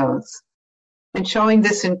that dose. And showing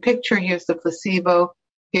this in picture, here's the placebo,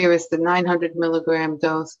 here is the 900 milligram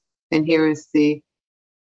dose, and here is the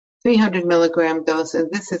 300 milligram dose,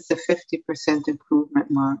 and this is the 50%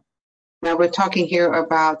 improvement mark. Now we're talking here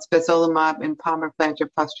about spezolumab in palmar-plantar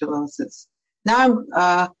pustulosis. Now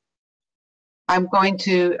I'm going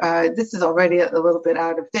to, this is already a little bit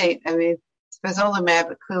out of date. I mean,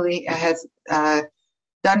 spezolumab clearly has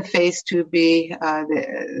done phase 2B,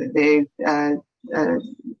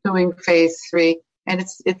 doing phase 3, and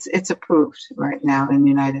it's approved right now in the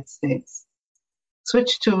United States.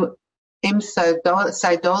 Switch to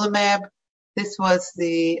imsidolimab. This was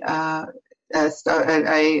the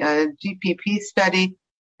a GPP study,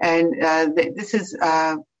 and this is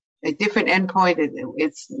a different endpoint.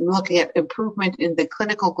 It's looking at improvement in the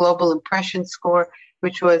Clinical Global Impression Score,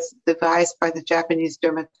 which was devised by the Japanese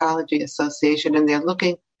Dermatology Association, and they're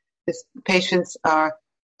looking. Patients are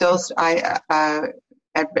dosed at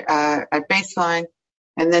baseline,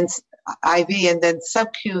 and then IV, and then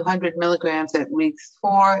sub-Q 100 milligrams at weeks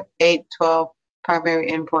 4, 8, 12.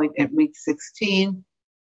 Primary endpoint at week 16.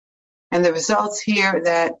 And the results here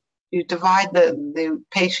that you divide the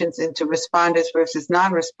patients into responders versus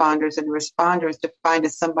non-responders, and responders defined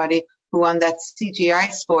as somebody who on that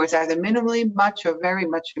CGI score is either minimally much or very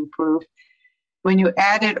much improved. When you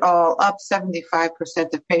add it all up,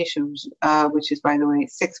 75% of patients, which is, by the way,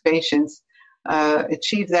 6 patients,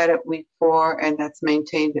 achieve that at week 4, and that's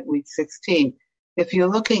maintained at week 16. If you're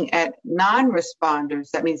looking at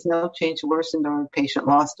non-responders, that means no change worsened or patient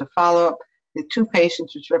lost to follow-up. The 2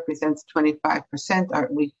 patients, which represents 25%, are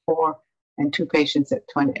at week 4, and 2 patients at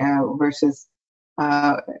 20 versus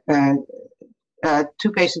 2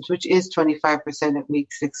 patients, which is 25% at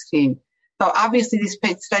week 16. So obviously these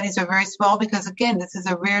studies are very small because, again, this is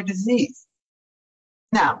a rare disease.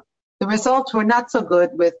 Now, the results were not so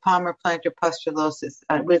good with palmar-plantar pustulosis.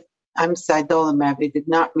 With imsidolimab, it did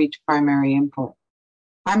not reach primary endpoint.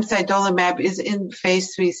 Imsidolimab is in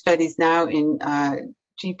phase 3 studies now in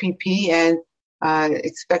GPP, and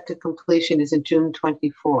expected completion is in June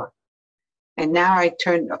 24. And now I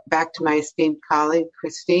turn back to my esteemed colleague,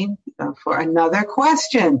 Kristine, for another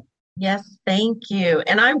question. Yes, thank you.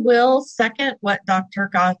 And I will second what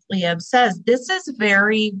Dr. Gottlieb says. This is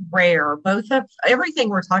very rare. Everything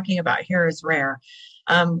we're talking about here is rare.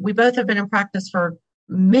 We both have been in practice for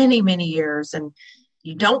many, many years, and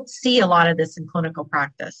you don't see a lot of this in clinical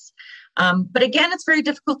practice. But again, it's very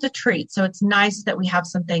difficult to treat. So it's nice that we have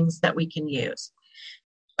some things that we can use.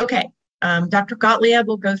 Okay, Dr. Gottlieb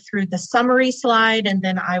will go through the summary slide, and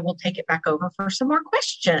then I will take it back over for some more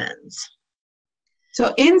questions.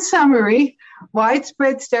 So in summary,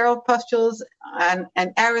 widespread sterile pustules and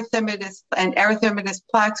erythematous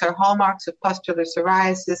plaques are hallmarks of pustular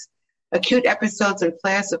psoriasis. Acute episodes and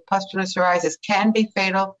flares of pustular psoriasis can be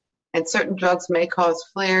fatal, and certain drugs may cause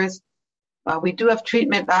flares. We do have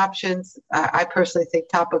treatment options. I personally think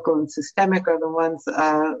topical and systemic are the ones.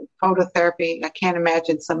 Phototherapy, I can't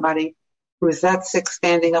imagine somebody who is that sick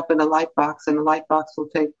standing up in a light box, and a light box will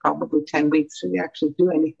take probably 10 weeks to actually do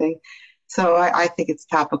anything. So I think it's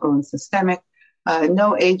topical and systemic.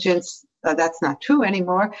 No agents, that's not true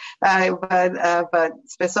anymore, but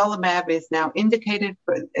spesolimab is now indicated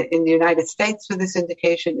in the United States for this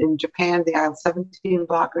indication. In Japan, the IL-17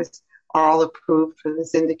 blockers are all approved for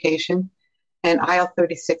this indication. And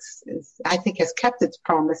IL-36 I think has kept its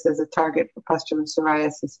promise as a target for pustular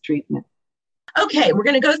psoriasis treatment. Okay, we're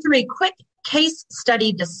going to go through a quick case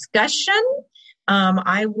study discussion.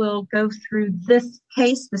 I will go through this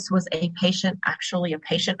case. This was a patient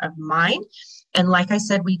of mine. And like I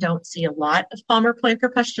said, we don't see a lot of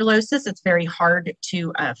palmar-plantar pustulosis. It's very hard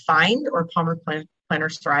to find, or palmar-plantar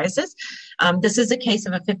psoriasis. This is a case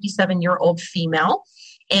of a 57-year-old female,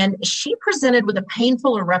 and she presented with a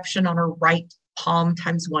painful eruption on her right palm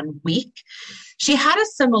times 1 week. She had a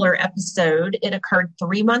similar episode. It occurred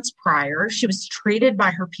 3 months prior. She was treated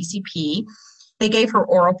by her PCP. They gave her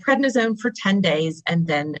oral prednisone for 10 days, and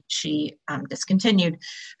then she discontinued.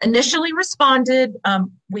 Initially responded.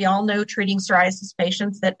 We all know treating psoriasis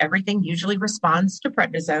patients that everything usually responds to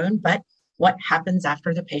prednisone, but what happens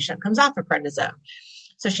after the patient comes off of prednisone?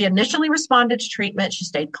 So she initially responded to treatment. She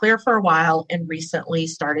stayed clear for a while and recently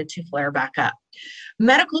started to flare back up.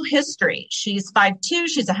 Medical history. She's 5'2",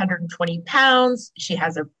 she's 120 pounds. She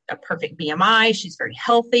has a perfect BMI. She's very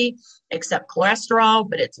healthy, except cholesterol,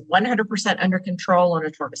 but it's 100% under control on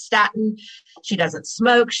atorvastatin. She doesn't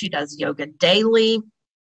smoke. She does yoga daily.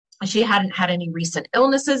 She hadn't had any recent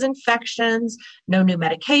illnesses, infections, no new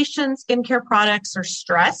medications, skincare products, or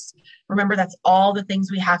stress. Remember, that's all the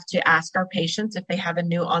things we have to ask our patients if they have a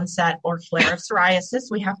new onset or flare of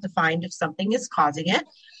psoriasis. We have to find if something is causing it.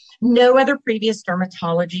 No other previous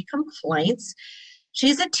dermatology complaints.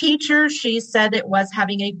 She's a teacher. She said it was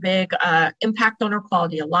having a big impact on her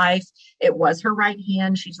quality of life. It was her right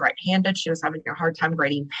hand. She's right-handed. She was having a hard time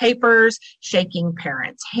grading papers, shaking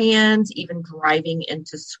parents' hands, even driving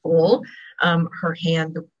into school. Her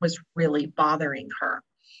hand was really bothering her.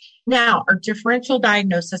 Now, our differential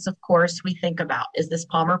diagnosis, of course, we think about, is this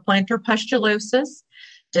palmar-plantar pustulosis,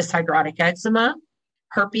 dyshydrotic eczema,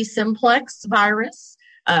 herpes simplex virus,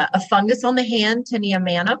 a fungus on the hand, tinea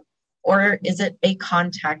manna, or is it a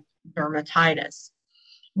contact dermatitis?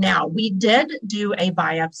 Now, we did do a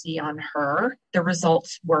biopsy on her. The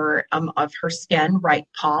results were of her skin, right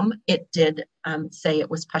palm. It did say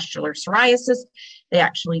it was pustular psoriasis. They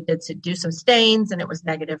actually did do some stains, and it was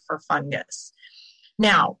negative for fungus.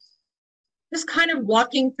 Now, just kind of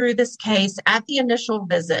walking through this case, at the initial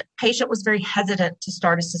visit, patient was very hesitant to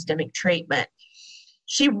start a systemic treatment.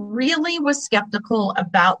 She really was skeptical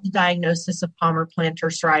about the diagnosis of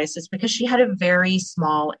palmar-plantar psoriasis because she had a very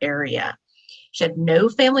small area. She had no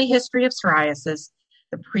family history of psoriasis.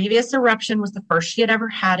 The previous eruption was the first she had ever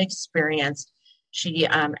had experienced. She,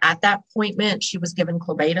 at that appointment, she was given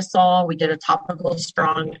clobetasol. We did a topical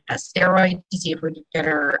strong steroid to see if we could get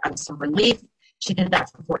her some relief. She did that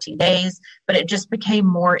for 14 days, but it just became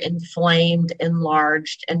more inflamed,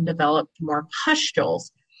 enlarged, and developed more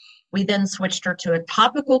pustules. We then switched her to a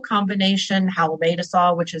topical combination,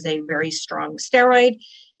 halobetasol, which is a very strong steroid,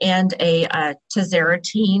 and a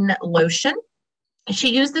tazarotene lotion.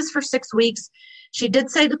 She used this for 6 weeks. She did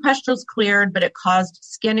say the pustules cleared, but it caused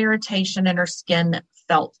skin irritation and her skin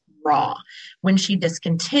felt raw. When she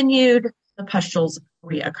discontinued, the pustules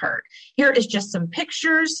reoccurred. Here is just some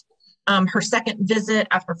pictures. Her second visit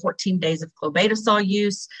after 14 days of clobetasol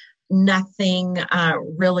use, nothing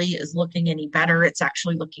really is looking any better. It's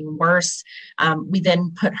actually looking worse. We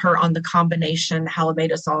then put her on the combination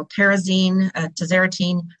halobetasol,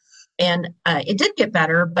 tazarotene, and it did get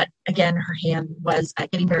better, but again, her hand was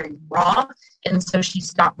getting very raw, and so she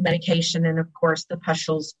stopped medication, and of course, the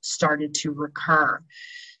pustules started to recur.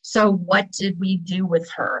 So what did we do with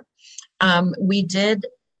her? We did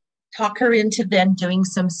talk her into then doing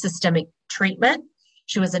some systemic treatment.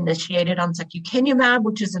 She was initiated on secukinumab,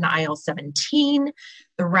 which is an IL-17.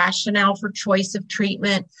 The rationale for choice of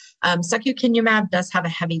treatment, secukinumab does have a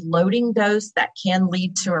heavy loading dose that can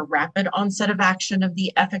lead to a rapid onset of action of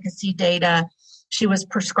the efficacy data. She was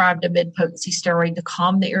prescribed a mid-potency steroid to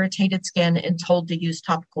calm the irritated skin and told to use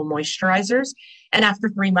topical moisturizers. And after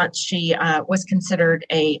 3 months, she was considered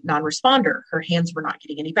a non-responder. Her hands were not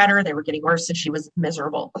getting any better. They were getting worse, and she was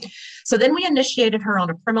miserable. So then we initiated her on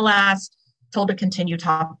a Primolast, told to continue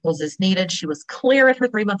topicals as needed. She was clear at her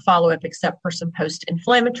 3-month follow-up, except for some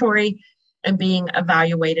post-inflammatory, and being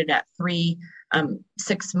evaluated at 3,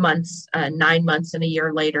 6 months, 9 months, and a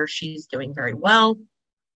year later, she's doing very well.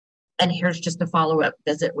 And here's just a follow-up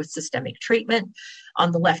visit with systemic treatment.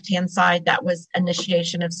 On the left-hand side, that was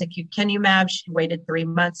initiation of secukinumab. She waited 3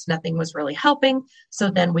 months. Nothing was really helping. So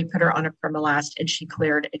then we put her on a Primolast, and she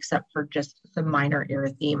cleared except for just some minor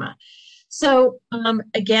erythema. So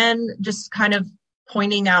again, just kind of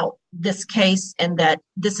pointing out this case and that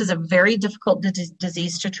this is a very difficult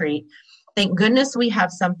disease to treat. Thank goodness we have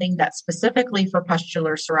something that's specifically for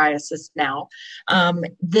pustular psoriasis now.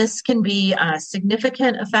 This can be a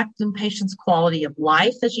significant effect in patients' quality of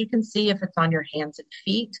life, as you can see, if it's on your hands and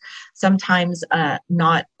feet. Sometimes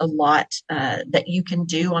not a lot that you can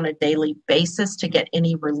do on a daily basis to get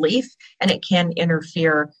any relief, and it can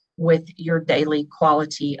interfere with your daily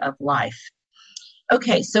quality of life.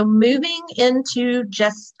 Okay, so moving into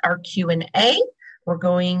just our Q&A. We're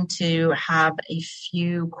going to have a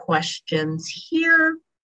few questions here.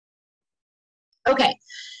 Okay,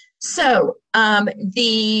 so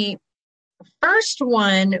the first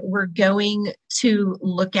one we're going to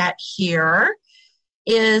look at here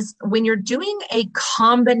is when you're doing a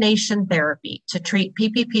combination therapy to treat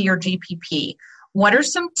PPP or GPP, what are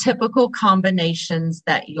some typical combinations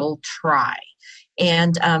that you'll try?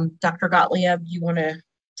 And Dr. Gottlieb, you want to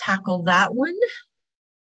tackle that one?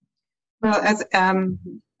 Well, as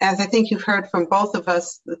I think you've heard from both of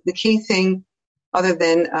us, the key thing, other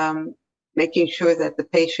than making sure that the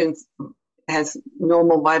patient has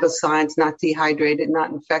normal vital signs, not dehydrated,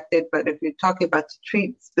 not infected, but if you're talking about to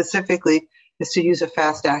treat specifically, is to use a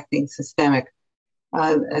fast-acting systemic.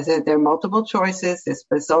 As there are multiple choices. There's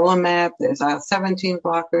barzolvolimab, there's IL-17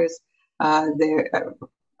 blockers,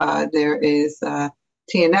 there is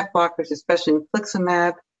TNF blockers, especially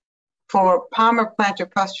infliximab. For palmar plantar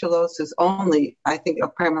pustulosis only, I think a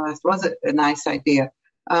Primolast was a nice idea.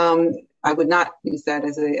 I would not use that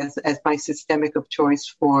as my systemic of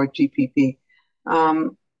choice for GPP.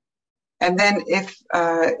 And then if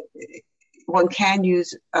one can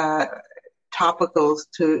use topicals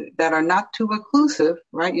that are not too occlusive,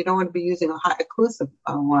 right? You don't want to be using high occlusive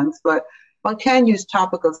ones, but one can use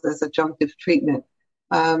topicals as adjunctive treatment.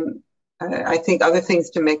 I think other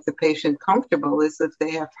things to make the patient comfortable is if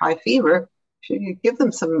they have high fever, you give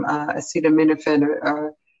them some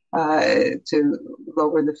acetaminophen to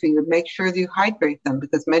lower the fever. Make sure that you hydrate them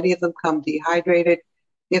because many of them come dehydrated.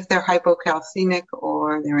 If they're hypocalcemic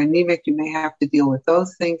or they're anemic, you may have to deal with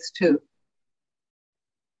those things too.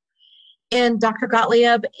 And Dr.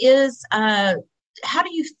 Gottlieb, how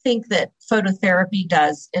do you think that phototherapy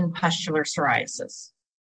does in pustular psoriasis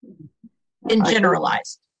in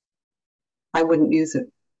generalized? I wouldn't use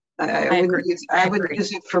it. I wouldn't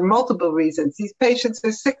use it for multiple reasons. These patients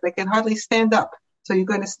are sick. They can hardly stand up. So you're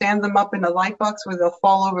going to stand them up in a light box where they'll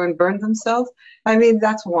fall over and burn themselves? I mean,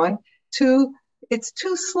 that's one. Two, it's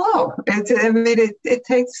too slow. It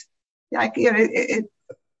takes,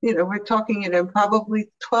 we're talking, probably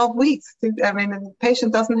 12 weeks. The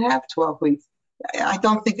patient doesn't have 12 weeks. I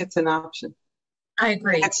don't think it's an option. I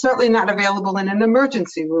agree. It's certainly not available in an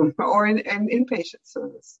emergency room or in inpatient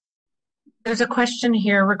service. There's a question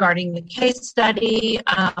here regarding the case study.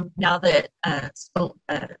 Now that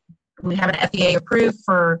we have an FDA approved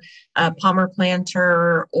for palmar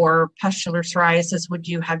plantar or pustular psoriasis, would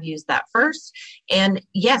you have used that first? And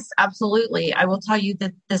yes, absolutely. I will tell you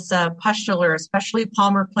that this pustular, especially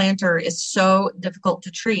palmar plantar, is so difficult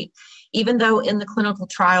to treat. Even though in the clinical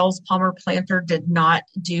trials, palmar plantar did not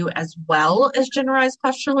do as well as generalized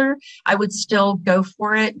pustular, I would still go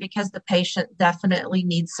for it because the patient definitely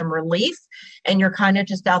needs some relief. And you're kind of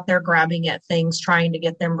just out there grabbing at things, trying to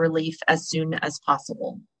get them relief as soon as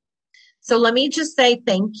possible. So let me just say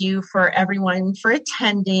thank you for everyone for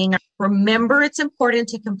attending. Remember, it's important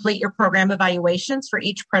to complete your program evaluations for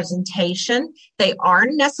each presentation. They are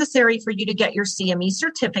necessary for you to get your CME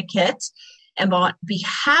certificate. And on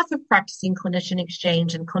behalf of Practicing Clinician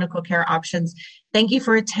Exchange and Clinical Care Options, thank you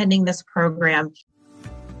for attending this program.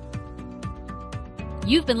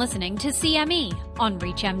 You've been listening to CME on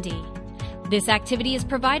ReachMD. This activity is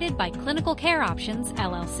provided by Clinical Care Options,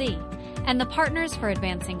 LLC, and the Partners for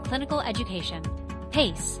Advancing Clinical Education,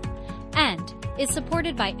 PACE, and is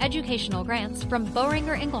supported by educational grants from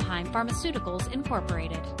Boehringer Ingelheim Pharmaceuticals,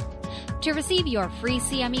 Incorporated. To receive your free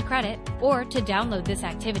CME credit or to download this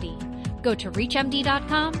activity, go to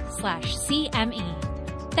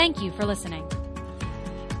reachmd.com/CME. Thank you for listening.